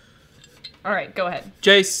 All right, go ahead.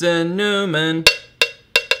 Jason Newman.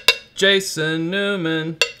 Jason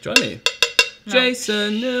Newman. Join me. No.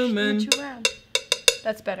 Jason Newman. You're too loud.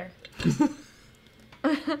 That's better.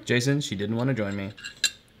 Jason, she didn't want to join me.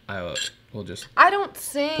 We'll just... I don't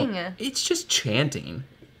sing. It's just chanting.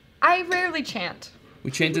 I rarely chant. We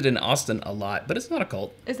chanted in Austin a lot, but it's not a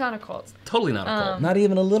cult. It's not a cult. Totally not a cult. Not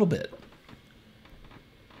even a little bit.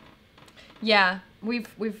 Yeah, we've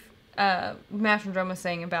Mash and Drum was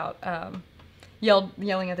saying about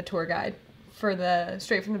yelling at the tour guide for the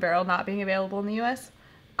straight from the barrel not being available in the U.S.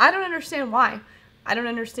 I don't understand why. I don't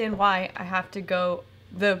understand why I have to go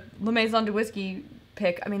the La Maison de Whiskey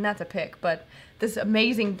pick. I mean, that's a pick, but this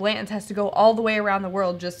amazing Blanton's has to go all the way around the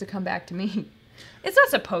world just to come back to me. It's not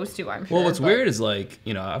supposed to, I'm sure. Well, what's weird is, like,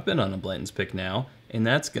 you know, I've been on a Blanton's pick now, and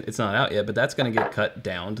it's not out yet, but that's going to get cut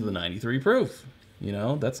down to the 93 proof. You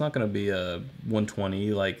know, that's not going to be a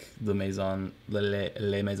 120 like the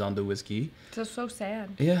Les Maisons de Whiskey. It's so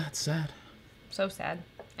sad. Yeah, it's sad. So sad.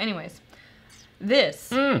 Anyways,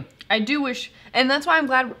 this, I do wish, and that's why I'm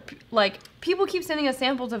glad, like, people keep sending us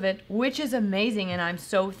samples of it, which is amazing, and I'm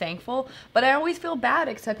so thankful, but I always feel bad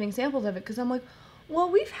accepting samples of it, because I'm like, well,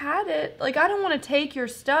 we've had it. Like, I don't want to take your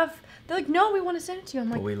stuff. They're like, no, we want to send it to you. I'm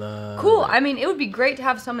like, we love cool. it. I mean, it would be great to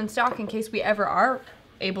have some in stock in case we ever are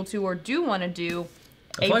able to or do want to do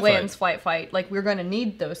a Blanton's flight fight. Like, we're going to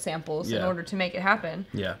need those samples in order to make it happen.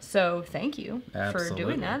 Yeah. So thank you for doing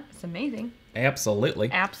Absolutely. that. It's amazing.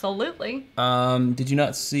 Absolutely. Absolutely. Did you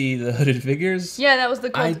not see the hooded figures? Yeah, that was the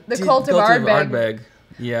cult of Cult of Ardbeg. Ardbeg.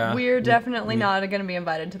 Yeah. We're definitely not going to be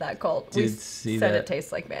invited to that cult. We said it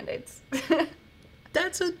tastes like Band-Aids.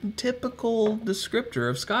 That's a typical descriptor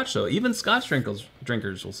of Scotch, though. Even Scotch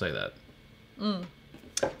drinkers will say that. All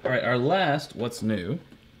right, our last What's New.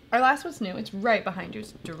 Our last What's New. It's right behind you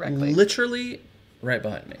directly. Literally right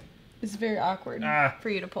behind me. It's very awkward for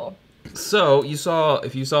you to pull. So,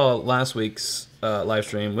 if you saw last week's live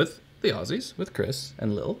stream with the Aussies, with Chris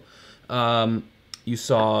and Lil, you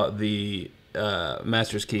saw the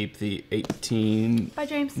Master's Keep, the 1894. Bye,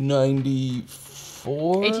 James.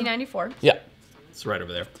 1894. Yeah, it's right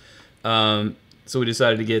over there. So we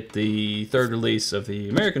decided to get the third release of the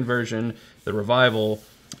American version, the Revival,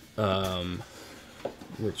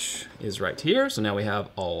 which is right here. So now we have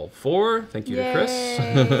all 4. Thank you to Chris.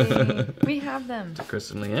 We have them. To Chris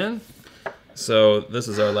and Leanne. So this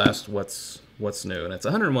is our last What's New, and it's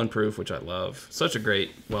 101 proof, which I love. Such a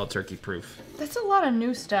great wild turkey proof. That's a lot of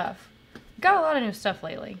new stuff. Got a lot of new stuff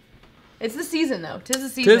lately. It's the season, though. 'Tis the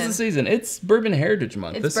season. 'Tis the season. It's Bourbon Heritage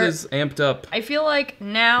Month. This is amped up. I feel like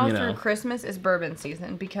now through Christmas is bourbon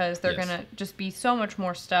season because they're going to just be so much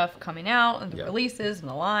more stuff coming out, and the releases and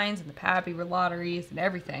the lines and the Pappy lotteries and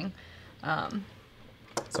everything.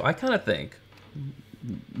 So I kind of think,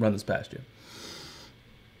 run this past you,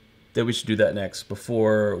 that we should do that next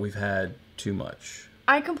before we've had too much.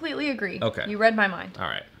 I completely agree. Okay. You read my mind. All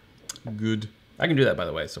right. Good. I can do that, by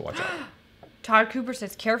the way, so watch out. Todd Cooper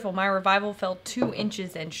says, careful, my Revival fell 2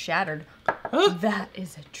 inches and shattered. That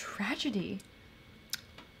is a tragedy.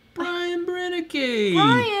 Brian Brennicky.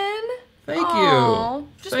 Brian. Thank you.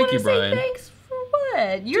 Just want to say thanks for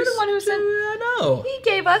what? You're the one who said, I know. He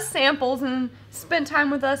gave us samples and spent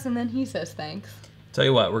time with us, and then he says thanks. Tell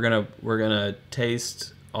you what, we're gonna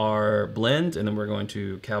taste our blend, and then we're going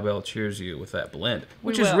to cowbell cheers you with that blend,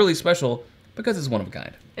 which is really special because it's one of a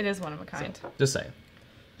kind. It is one of a kind. So, just saying.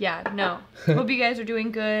 Yeah, no. Hope you guys are doing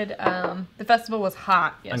good. The festival was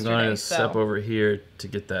hot yesterday. I'm going to step over here to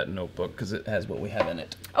get that notebook because it has what we have in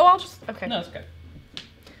it. Oh, I'll just... Okay. No, it's okay.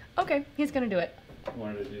 Okay, he's going to do it. I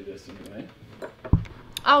wanted to do this anyway.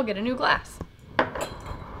 I'll get a new glass.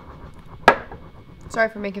 Sorry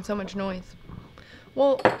for making so much noise.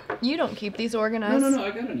 Well, you don't keep these organized. No, I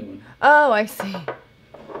got a new one. Oh, I see.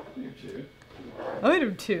 You too. I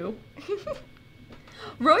do too.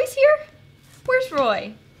 Roy's here? Where's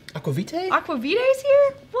Roy? Aquavite? Aquavite's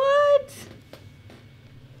here? What?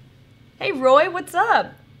 Hey, Roy, what's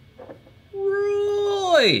up?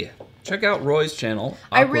 Roy! Check out Roy's channel,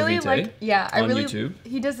 Aquavite, I really like, on YouTube.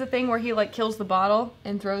 He does the thing where he like kills the bottle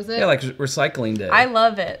and throws it. Yeah, like recycling day. I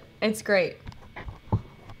love it. It's great.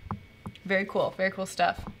 Very cool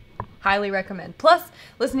stuff. Highly recommend. Plus,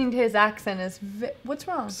 listening to his accent is... What's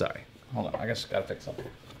wrong? Sorry. Hold on, I just gotta fix something.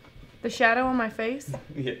 The shadow on my face?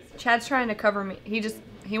 Yes. Chad's trying to cover me. He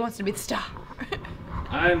wants to be the star.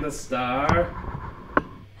 I'm the star.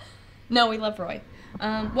 No, we love Roy.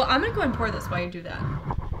 Well, I'm going to go and pour this while you do that.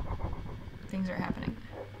 Things are happening.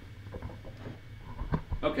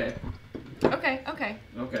 Okay. Okay.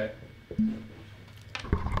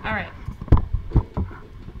 All right.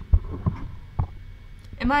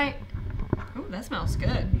 Ooh, that smells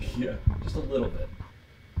good. Yeah, just a little bit.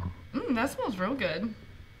 That smells real good.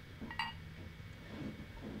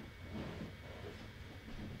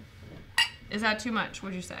 Is that too much,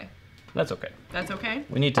 would you say? That's okay. That's okay?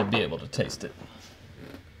 We need to be able to taste it.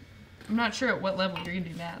 I'm not sure at what level you're going to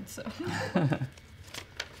be mad, so.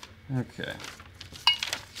 Okay.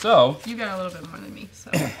 So. You got a little bit more than me,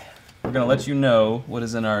 so. We're going to let you know what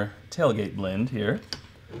is in our tailgate blend here.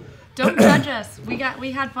 Don't judge us.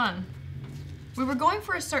 We had fun. We were going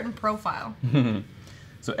for a certain profile.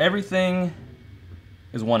 So everything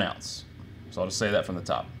is 1 ounce. So I'll just say that from the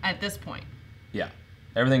top. At this point. Yeah.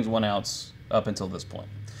 Everything's 1 ounce up until this point.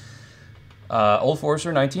 Old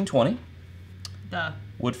Forester 1920.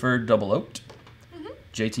 Woodford Double Oaked.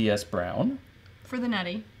 JTS Brown. For the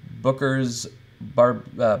nutty. Booker's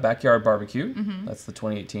Backyard Barbecue. That's the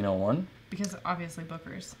 2018-01. Because obviously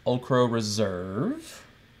Booker's. Old Crow Reserve.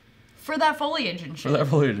 For that foliage and shit.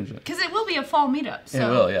 Because it will be a fall meetup, so it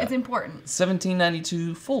will, yeah. It's important.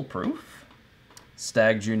 1792 Full Proof.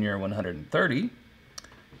 Stag Junior 130.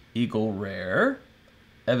 Eagle Rare.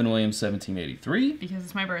 Evan Williams 1783. Because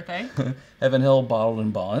it's my birthday. Heaven Hill Bottled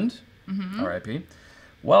and Bond. R.I.P.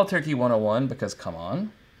 Wild Turkey 101, because come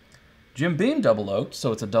on. Jim Beam Double Oaked,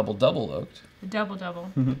 so it's a double oaked. Double.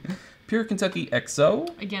 Pure Kentucky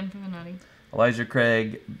XO. Again for the nutty. Elijah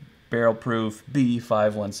Craig Barrel Proof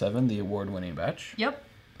B517, the award-winning batch. Yep,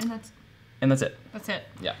 and that's it. That's it.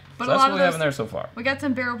 Yeah, but so that's what we have in there so far. We got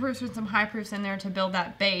some barrel proofs with some high proofs in there to build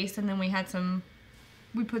that base, and then we had some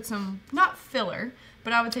we put some, not filler,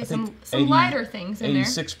 but I would say some 80 lighter things in there.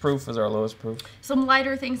 86 proof is our lowest proof. Some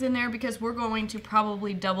lighter things in there because we're going to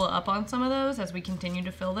probably double up on some of those as we continue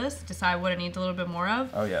to fill this, decide what it needs a little bit more of.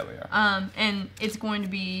 Oh yeah, we are. And it's going to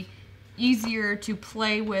be easier to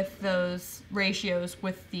play with those ratios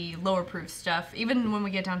with the lower proof stuff, even when we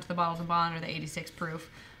get down to the Bottles of Bond or the 86 proof,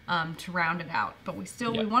 to round it out. But we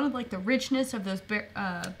wanted like the richness of those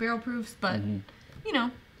barrel proofs, but you know.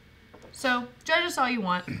 So, judge us all you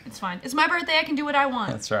want. It's fine. It's my birthday. I can do what I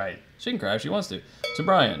want. That's right. She can cry if she wants to. To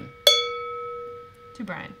Brian. To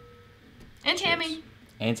Brian. And Tammy. Cheers.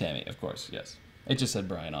 And Tammy, of course, yes. It just said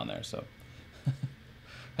Brian on there, so.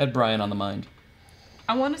 Had Brian on the mind.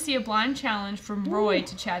 I want to see a blind challenge from Roy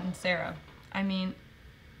to Chad and Sarah. I mean.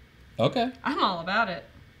 Okay. I'm all about it.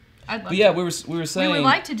 I'd love But yeah, to. we were saying. We would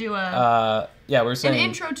like to do we were saying. an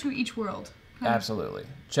intro to each world. Absolutely.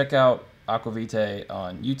 Check out Aquavite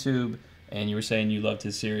on YouTube, and you were saying you loved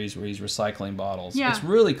his series where he's recycling bottles. Yeah. It's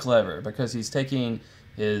really clever because he's taking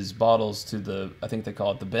his bottles to the, I think they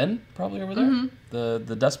call it the bin, probably over there.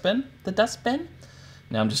 The dust bin. The dust bin.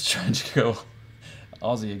 Now I'm just trying to go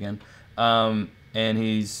Aussie again. And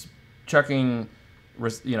he's chucking,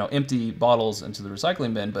 empty bottles into the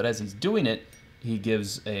recycling bin. But as he's doing it, he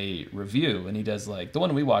gives a review, and he does like the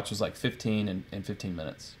one we watched was like 15 and 15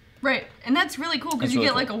 minutes. Right, and that's really cool because you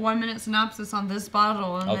get like a 1-minute synopsis on this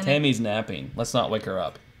bottle. And then Tammy's napping. Let's not wake her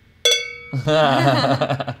up.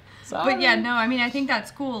 But yeah, no, I mean, I think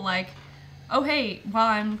that's cool. Like, oh, hey, while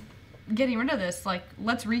I'm getting rid of this, like,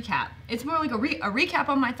 let's recap. It's more like a recap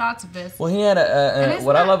on my thoughts of this. Well, he had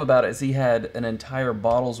what I love about it is he had an entire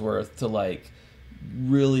bottle's worth to, like,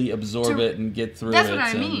 really absorb it and get through it. That's what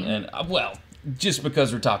I mean. And well, just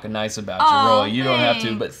because we're talking nice about you, Roy, you don't have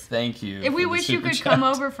to, but thank you. If we wish you could come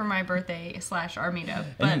over for my birthday / our meetup.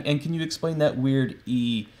 But and can you explain that weird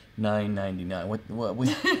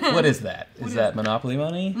E9.99? What is that? Is that Monopoly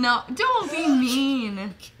money? No, don't be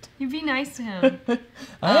mean. You be nice to him.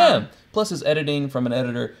 I am. Plus, his editing from an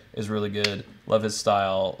editor is really good. Love his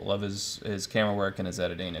style. Love his camera work and his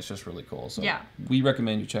editing. It's just really cool. So yeah, we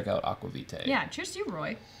recommend you check out Aquavite. Yeah. Cheers to you,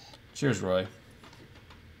 Roy. Cheers, Roy.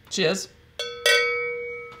 Cheers.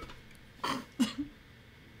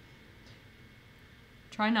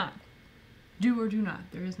 Try not. Do or do not.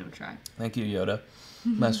 There is no try. Thank you, Yoda.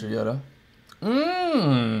 Master Yoda.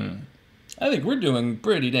 I think we're doing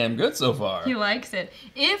pretty damn good so far. He likes it.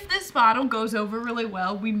 If this bottle goes over really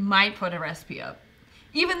well, we might put a recipe up.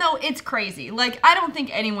 Even though it's crazy. Like, I don't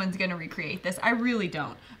think anyone's going to recreate this. I really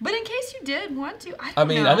don't. But in case you did want to, I don't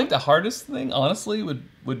know. I think the hardest thing, honestly,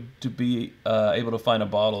 would to be able to find a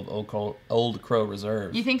bottle of Old Crow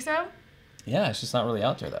Reserve. You think so? Yeah, it's just not really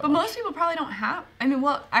out there that much. But most people probably don't have. I mean,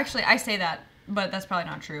 well, actually, I say that, but that's probably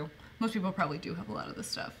not true. Most people probably do have a lot of this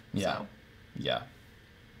stuff. Yeah. So. Yeah.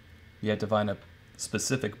 You have to find a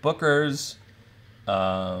specific bookers.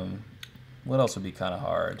 What else would be kind of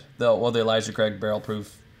hard? The Elijah Craig Barrel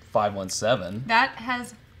Proof 517. That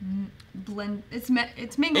has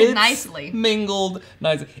it's mingled nicely. Mingled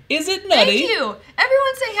nicely. Is it nutty? Thank you.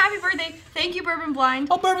 Everyone say happy birthday. Thank you, Bourbon Blind.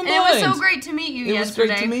 Oh, Bourbon Blind. It was so great to meet you yesterday. It was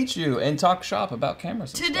great to meet you and talk shop about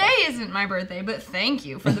cameras. Today isn't my birthday, but thank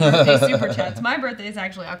you for the birthday super chats. My birthday is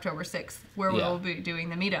actually October 6th, where we will be doing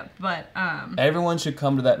the meetup. But everyone should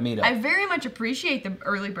come to that meetup. I very much appreciate the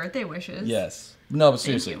early birthday wishes. Yes. No, but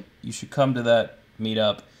seriously, you should come to that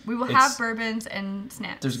meetup. We will have bourbons and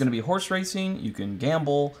snacks. There's going to be horse racing. You can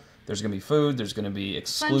gamble. There's going to be food. There's going to be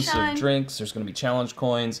exclusive drinks. There's going to be challenge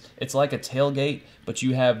coins. It's like a tailgate, but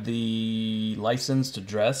you have the license to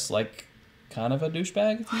dress like kind of a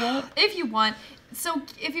douchebag if you want. If you want. So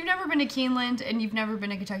if you've never been to Keeneland and you've never been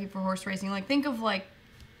to Kentucky for horse racing, like think of like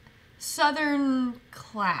Southern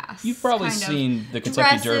class. You've probably seen the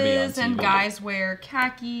Kentucky Derby on TV. And guys wear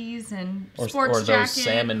khakis and sports jackets. Or those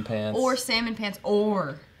salmon pants. Or salmon pants.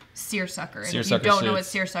 Or seersucker. And if you Seersucker don't know what suits.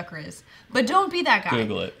 seersucker is. But don't be that guy.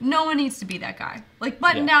 Google it. No one needs to be that guy. Like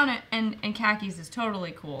button down and khakis is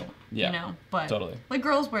totally cool. Yeah, you know? But totally. Like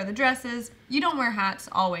girls wear the dresses. You don't wear hats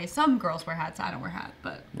always. Some girls wear hats. I don't wear a hat.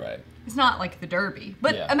 But it's not like the Derby.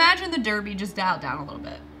 But imagine the Derby just dialed down a little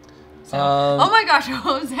bit. So, oh my gosh,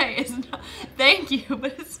 Jose, thank you,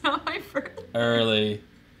 but it's not my birthday. Early.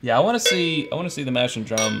 Yeah, I want to see the Mash and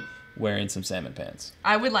Drum wearing some salmon pants.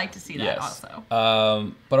 I would like to see that also.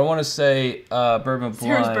 But I want to say Bourbon Blind.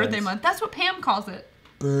 Sarah's birthday month. That's what Pam calls it.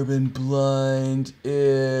 Bourbon Blind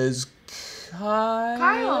is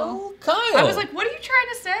Kyle. I was like, what are you trying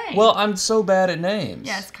to say? Well, I'm so bad at names.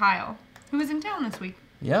 Yes, Kyle, who was in town this week.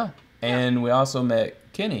 Yeah. And we also met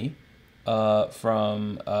Kenny,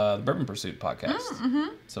 from the Bourbon Pursuit podcast.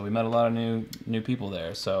 Mm-hmm. So we met a lot of new people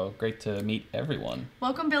there. So great to meet everyone.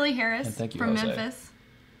 Welcome, Billy Harris, And thank you, from Jose. Memphis.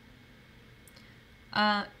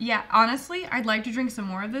 Yeah, honestly, I'd like to drink some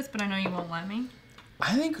more of this, but I know you won't let me.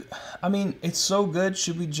 I mean, it's so good.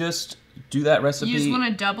 Should we just do that recipe? You just want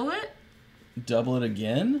to double it? Double it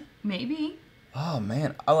again? Maybe. Oh,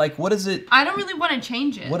 man. what is it? I don't really want to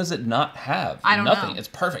change it. What does it not have? I don't Nothing. know. It's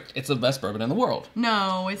perfect. It's the best bourbon in the world.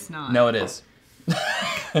 No, it's not. No, it is.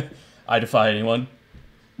 I defy anyone.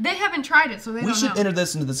 They haven't tried it, so they don't know. We should enter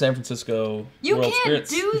this into the San Francisco You World can't Spirits.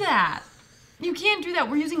 do that. You can't do that.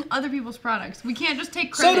 We're using other people's products. We can't just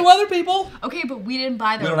take credit. So do other people. Okay, but we didn't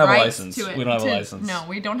buy the We don't have a rights license. to it. We don't have a license. No,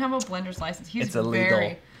 we don't have a blender's license. He's It's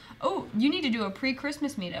illegal. Oh, you need to do a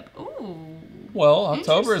pre-Christmas meetup. Ooh. Well,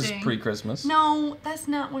 October is Interesting. pre-Christmas. No, that's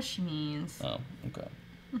not what she means. Oh, okay.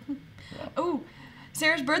 Oh,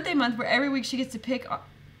 Sarah's birthday month, where every week she gets to pick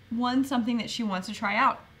something that she wants to try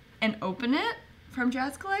out and open it from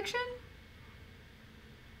Jazz Collection.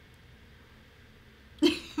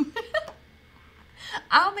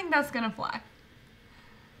 I don't think that's gonna fly.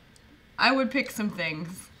 I would pick some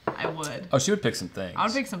things. I would. Oh, she would pick some things. I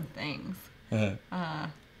would pick some things.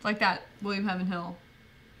 Like that William Heaven Hill.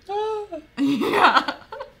 Yeah.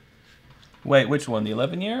 Wait, which one? The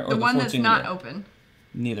 11 year or The the one 14 that's not year? open.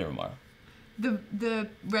 Neither of them are. The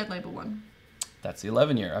red label one. That's the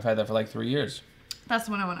 11 year. I've had that for like 3 years. That's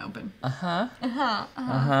the one I want to open.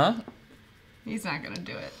 He's not gonna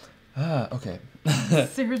do it. Okay.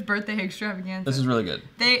 Sarah's birthday extravaganza. This is really good.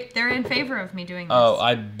 They're in favor of me doing this. Oh,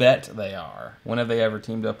 I bet they are. When have they ever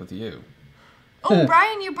teamed up with you? Oh,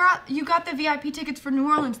 Brian, you got the VIP tickets for New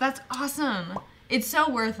Orleans. That's awesome. It's so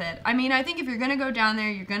worth it. I mean, I think if you're going to go down there,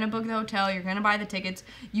 you're going to book the hotel, you're going to buy the tickets,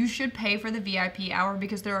 you should pay for the VIP hour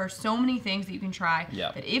because there are so many things that you can try.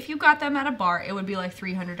 Yeah. That if you got them at a bar, it would be like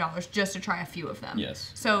 $300 just to try a few of them.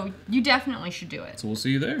 Yes. So you definitely should do it. So we'll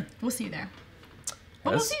see you there. We'll see you there.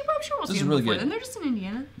 But Yes. I'm sure we'll This see is them really before good. then. They're just in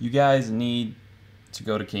Indiana. You guys need to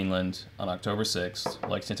go to Keeneland on October 6th,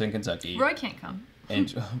 Lexington, Kentucky. Roy can't come.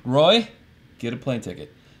 And Roy, get a plane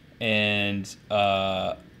ticket. And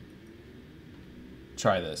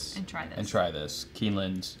try this. And try this. And try this.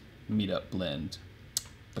 Keeneland Meetup Blend.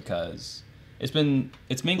 Because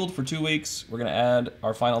it's mingled for 2 weeks. We're going to add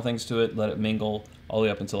our final things to it, let it mingle all the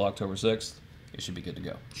way up until October 6th. It should be good to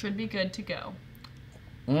go. Should be good to go.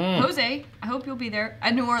 Jose, I hope you'll be there.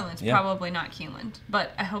 At New Orleans, Yeah. probably not Keeneland,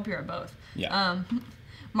 but I hope you're at both. Yeah.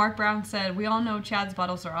 Mark Brown said, we all know Chad's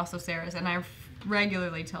bottles are also Sarah's, and I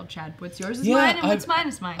regularly tell Chad, what's yours is Yeah, mine, and what's mine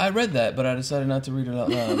is mine. I read that, but I decided not to read it out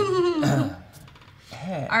loud.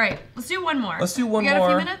 All right, let's do one more. Let's do one we got more.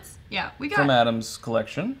 a few minutes? Yeah, we got From Adam's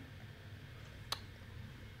collection.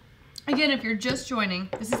 Again, if you're just joining,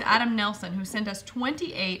 this is Adam Nelson, who sent us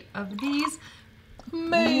 28 of these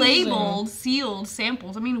Amazing. labeled, sealed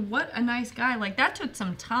samples. I mean, what a nice guy. Like, that took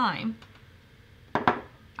some time.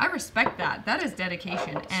 I respect that. That is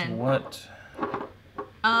dedication. And What?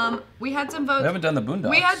 we had some votes. We haven't done the Boondocks.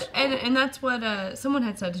 We had, and that's what someone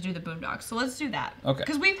had said to do the Boondocks. So let's do that. Okay.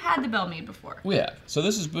 Because we've had the Belle Meade before. We have. So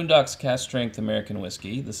this is Boondock's Cask Strength American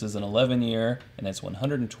Whiskey. This is an 11 year, and it's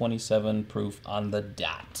 127 proof on the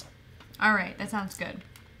dot. All right, that sounds good.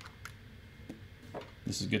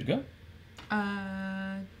 This is good to go?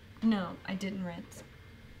 No, I didn't rinse.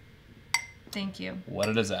 Thank you. What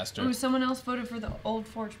a disaster. Ooh, someone else voted for the Old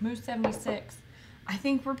Forge Moose 76. I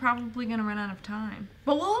think we're probably gonna run out of time.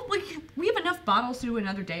 But we have enough bottles to do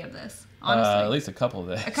another day of this. Honestly, At least a couple of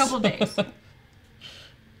days. a couple days.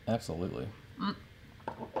 Absolutely.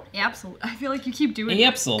 Absolutely. I feel like you keep doing it.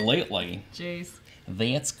 Absolutely. Jeez.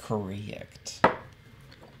 That's correct.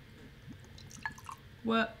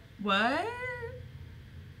 What?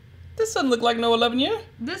 This doesn't look like no 11 year.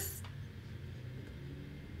 This.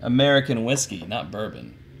 American whiskey, not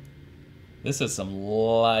bourbon. This is some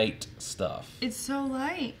light stuff. It's so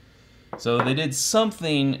light. So they did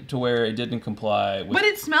something to where it didn't comply with But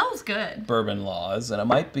it smells good. bourbon laws, and it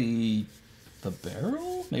might be the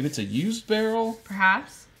barrel? Maybe it's a used barrel?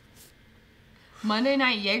 Perhaps. Monday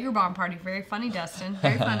night Jaeger bomb party. Very funny, Dustin.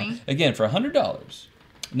 Very funny. Again, for $100.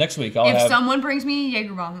 Next week I'll If have someone brings me a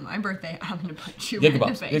Jaeger bomb on my birthday, I'm gonna punch you Jaeger in the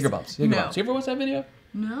bombs. face. Jaeger bombs. Jaeger No. bombs. You ever watch that video?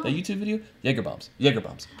 No. That YouTube video? Jaeger bombs. Jaeger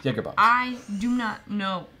bombs. Jaeger bombs. I do not.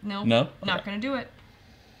 No. No? Not Okay. gonna do it.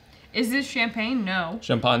 Is this champagne? No.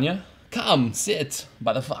 Champagne? Come, sit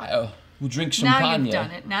by the fire. We'll drink Now champagne. you've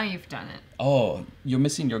done it. Now you've done it. Oh, you're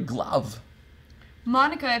missing your glove.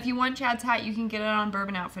 Monica, if you want Chad's hat, you can get it on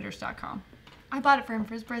bourbonoutfitters.com. I bought it for him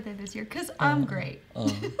for his birthday this year because I'm great.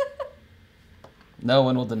 No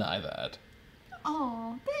one will deny that.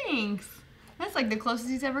 Oh, thanks. That's like the closest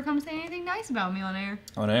he's ever come saying anything nice about me on air.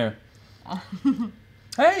 On air.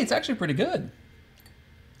 Hey, it's actually pretty good.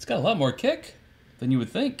 It's got a lot more kick than you would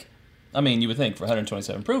think. I mean, you would think for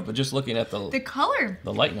 127 proof, but just looking at the color,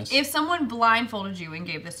 the lightness. If someone blindfolded you and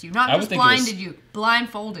gave this to you, not just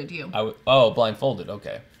blindfolded you. Blindfolded.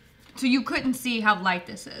 Okay. So you couldn't see how light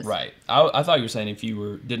this is. Right. I thought you were saying if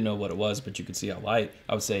you didn't know what it was, but you could see how light.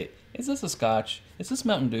 I would say, is this a Scotch? Is this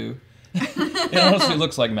Mountain Dew? It honestly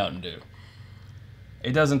looks like Mountain Dew.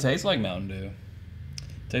 It doesn't taste like Mountain Dew.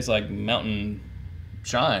 It tastes like Mountain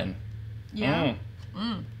Shine. Yeah.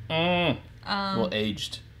 Well,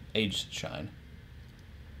 aged shine.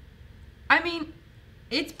 I mean,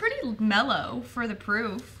 it's pretty mellow for the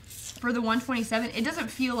proof. For the 127, it doesn't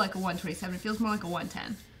feel like a 127. It feels more like a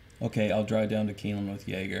 110. Okay, I'll drive down to Keeneland with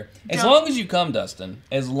Jaeger. As long as you come, Dustin.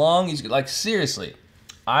 As long as you... Like, seriously.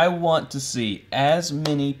 I want to see as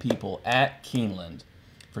many people at Keeneland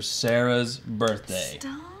for Sarah's birthday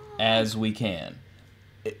as we can.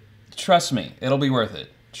 Trust me. It'll be worth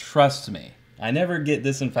it. Trust me. I never get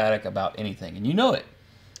this emphatic about anything, and you know it.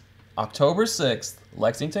 October 6th,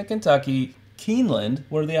 Lexington, Kentucky, Keeneland.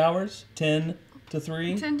 What are the hours? 10 to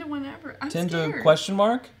 3? 10 to whenever. I'm 10 scared. to question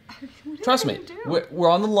mark? Trust me. We're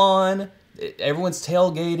on the lawn. Everyone's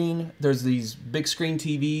tailgating. There's these big screen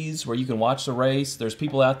TVs where you can watch the race. There's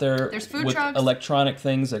people out there with electronic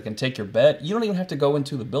things that can take your bet. You don't even have to go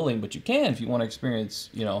into the building, but you can if you want to experience,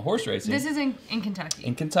 horse racing. This is in Kentucky.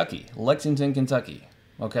 In Kentucky. Lexington, Kentucky.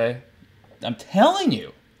 Okay? I'm telling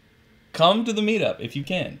you, come to the meetup if you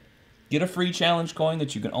can. Get a free challenge coin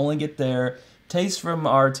that you can only get there. Taste from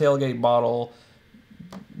our tailgate bottle.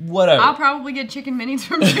 Whatever. I'll probably get chicken minis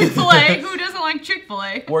from Chick-fil-A. Who doesn't like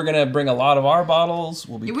Chick-fil-A? We're going to bring a lot of our bottles.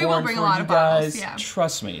 We will bring a lot of bottles, yeah.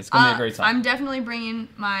 Trust me, it's going to be a great time. I'm definitely bringing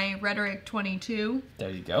my Rhetoric 22. There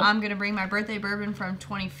you go. I'm going to bring my birthday bourbon from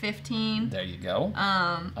 2015. There you go.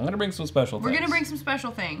 I'm going to bring some special things. We're going to bring some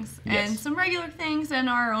special things. Yes. And some regular things and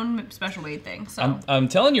our own special made things. So. I'm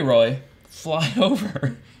telling you, Roy, fly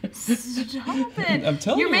over. Stop it. I'm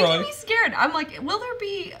telling you, You're making me scared. I'm like, will there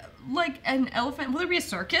be... like an elephant? Will there be a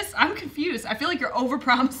circus? I'm confused. I feel like you're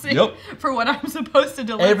overpromising for what I'm supposed to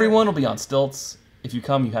deliver. Everyone will be on stilts. If you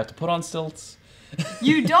come, you have to put on stilts.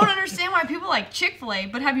 You don't understand why people like Chick-fil-A,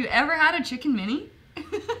 but have you ever had a chicken mini?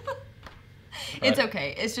 It's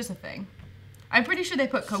okay. It's just a thing. I'm pretty sure they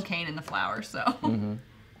put cocaine in the flour, so. Mm-hmm.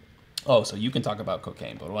 Oh, so you can talk about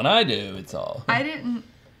cocaine, but when I do, it's all. I didn't.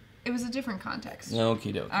 It was a different context.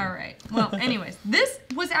 Okie dokie. All right. Well, anyways, this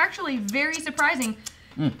was actually very surprising.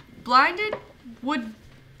 Blinded would,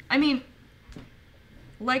 I mean,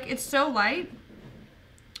 like, it's so light.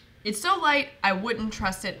 It's so light, I wouldn't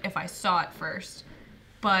trust it if I saw it first.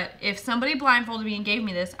 But if somebody blindfolded me and gave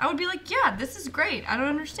me this, I would be like, yeah, this is great. I don't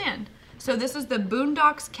understand. So this is the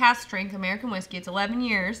Boondock Cask Strength American Whiskey. It's 11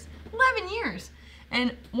 years. 11 years.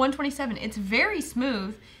 And 127. It's very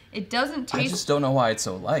smooth. It doesn't taste... I just don't know why it's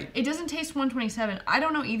so light. It doesn't taste 127. I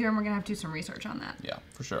don't know either, and we're going to have to do some research on that. Yeah,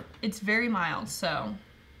 for sure. It's very mild, so...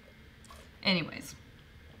 Anyways,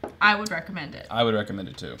 I would recommend it. I would recommend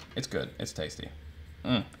it, too. It's good. It's tasty.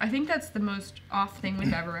 I think that's the most off thing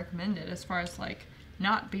we've ever recommended as far as, like,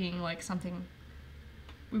 not being, like, something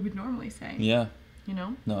we would normally say. Yeah. You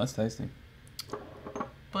know? No, it's tasty.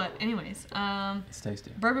 But anyways, it's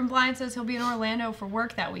tasty. Bourbon Blind says he'll be in Orlando for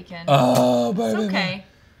work that weekend. Oh, baby. It's okay.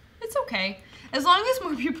 It's okay. As long as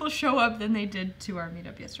more people show up than they did to our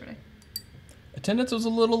meetup yesterday. Attendance was a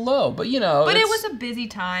little low, but But it was a busy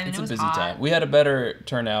time, and it was hot. It's a busy time. We had a better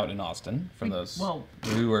turnout in Austin from those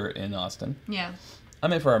who were in Austin. Yeah. I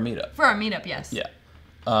meant for our meetup. For our meetup, yes. Yeah.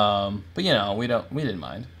 But we didn't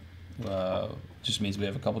mind. Just means we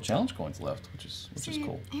have a couple challenge coins left, which is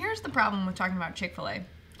cool. Here's the problem with talking about Chick-fil-A.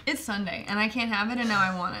 It's Sunday, and I can't have it, and now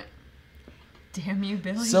I want it. Damn you,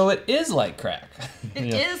 Billy. So it is like crack.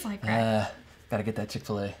 It is like crack. Gotta get that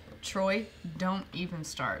Chick-fil-A. Troy, don't even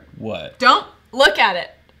start. What? Don't look at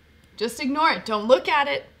it. Just ignore it. Don't look at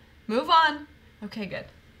it. Move on. Okay, good.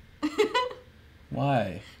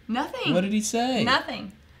 Why? Nothing. What did he say?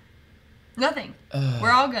 Nothing.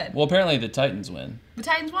 We're all good. Well, apparently the Titans win. The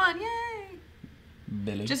Titans won. Yay.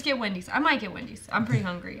 Billy. Just get Wendy's. I might get Wendy's. I'm pretty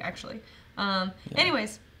hungry, actually.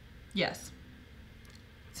 Anyways, yes.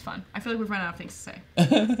 It's fun. I feel like we've run out of things to say.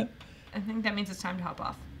 I think that means it's time to hop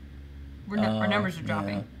off. Our numbers are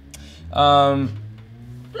dropping. Yeah.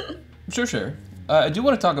 Sure. I do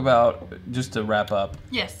want to talk about, just to wrap up,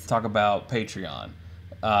 talk about Patreon.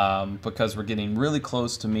 Because we're getting really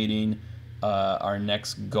close to meeting our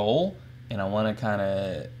next goal. and I want to kind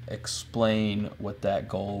of explain what that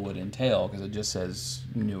goal would entail, because it just says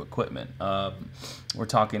new equipment. We're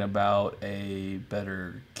talking about a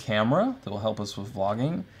better camera that will help us with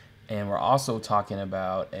vlogging, and we're also talking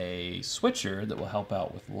about a switcher that will help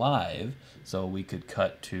out with live, so we could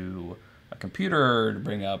cut to a computer to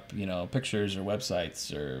bring up, you know, pictures or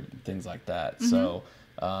websites or things like that. Mm-hmm. So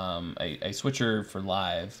a switcher for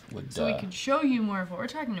live would... So we could show you more of what we're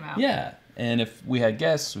talking about. Yeah. And if we had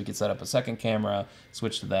guests, we could set up a second camera,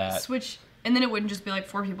 switch to that. And then it wouldn't just be like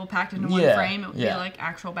 4 people packed into one frame. It would be like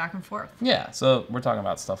actual back and forth. Yeah. So we're talking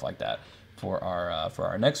about stuff like that for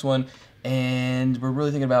our next one. And we're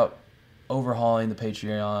really thinking about overhauling the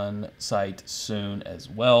Patreon site soon as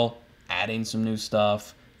well, adding some new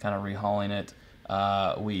stuff, kind of rehauling it.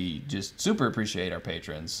 We just super appreciate our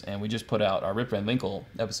patrons, and we just put out our Rip Van Winkle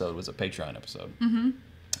episode was a Patreon episode. Mm-hmm.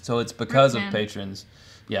 So it's because of patrons,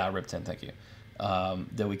 Rip 10, thank you,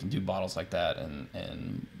 that we can do bottles like that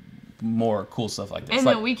and more cool stuff like this. And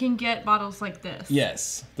that we can get bottles like this.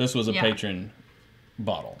 Yes, this was a patron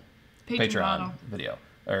bottle. Patreon bottle. Video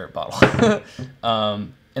or bottle.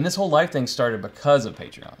 And this whole live thing started because of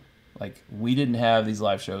Patreon. Like, we didn't have these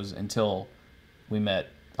live shows until we met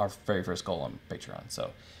our very first goal on Patreon.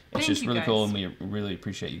 So it's just really cool, and we really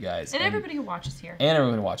appreciate you guys. And everybody who watches here. And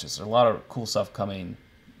everyone who watches. There's a lot of cool stuff coming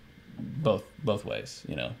both ways,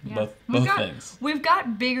 you know, both things. We've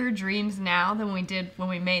got bigger dreams now than we did when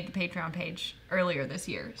we made the Patreon page earlier this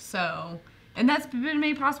year. So, and that's been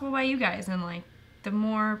made possible by you guys. And like, the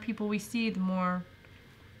more people we see, the more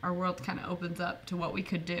our world kind of opens up to what we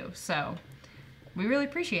could do. So we really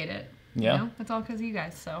appreciate it. Yeah. You know? That's all because of you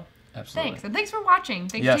guys. So absolutely. Thanks. And thanks for watching.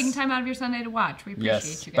 Thanks for taking time out of your Sunday to watch. We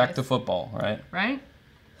appreciate you guys. Back to football, right? Right?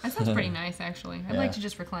 That sounds pretty nice, actually. I'd like to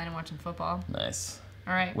just recline and watch some football. Nice.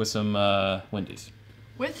 All right. With some Wendy's.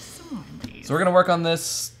 With some Wendy's. So we're going to work on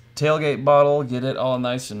this tailgate bottle, get it all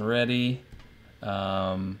nice and ready,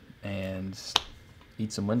 and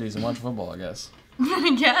eat some Wendy's and watch football, I guess.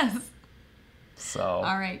 I guess. So.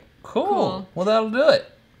 All right. Cool. Well, that'll do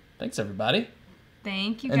it. Thanks, everybody.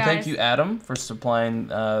 Thank you, guys. And thank you, Adam, for supplying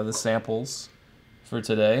the samples for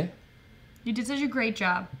today. You did such a great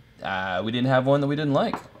job. We didn't have one that we didn't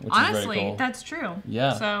like, which honestly, is very cool. That's true.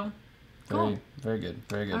 Yeah. So, cool. Very good.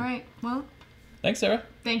 Very good. All right. Well. Thanks, Sarah.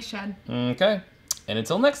 Thanks, Chad. Okay. And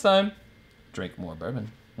until next time, drink more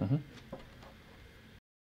bourbon. Mm-hmm.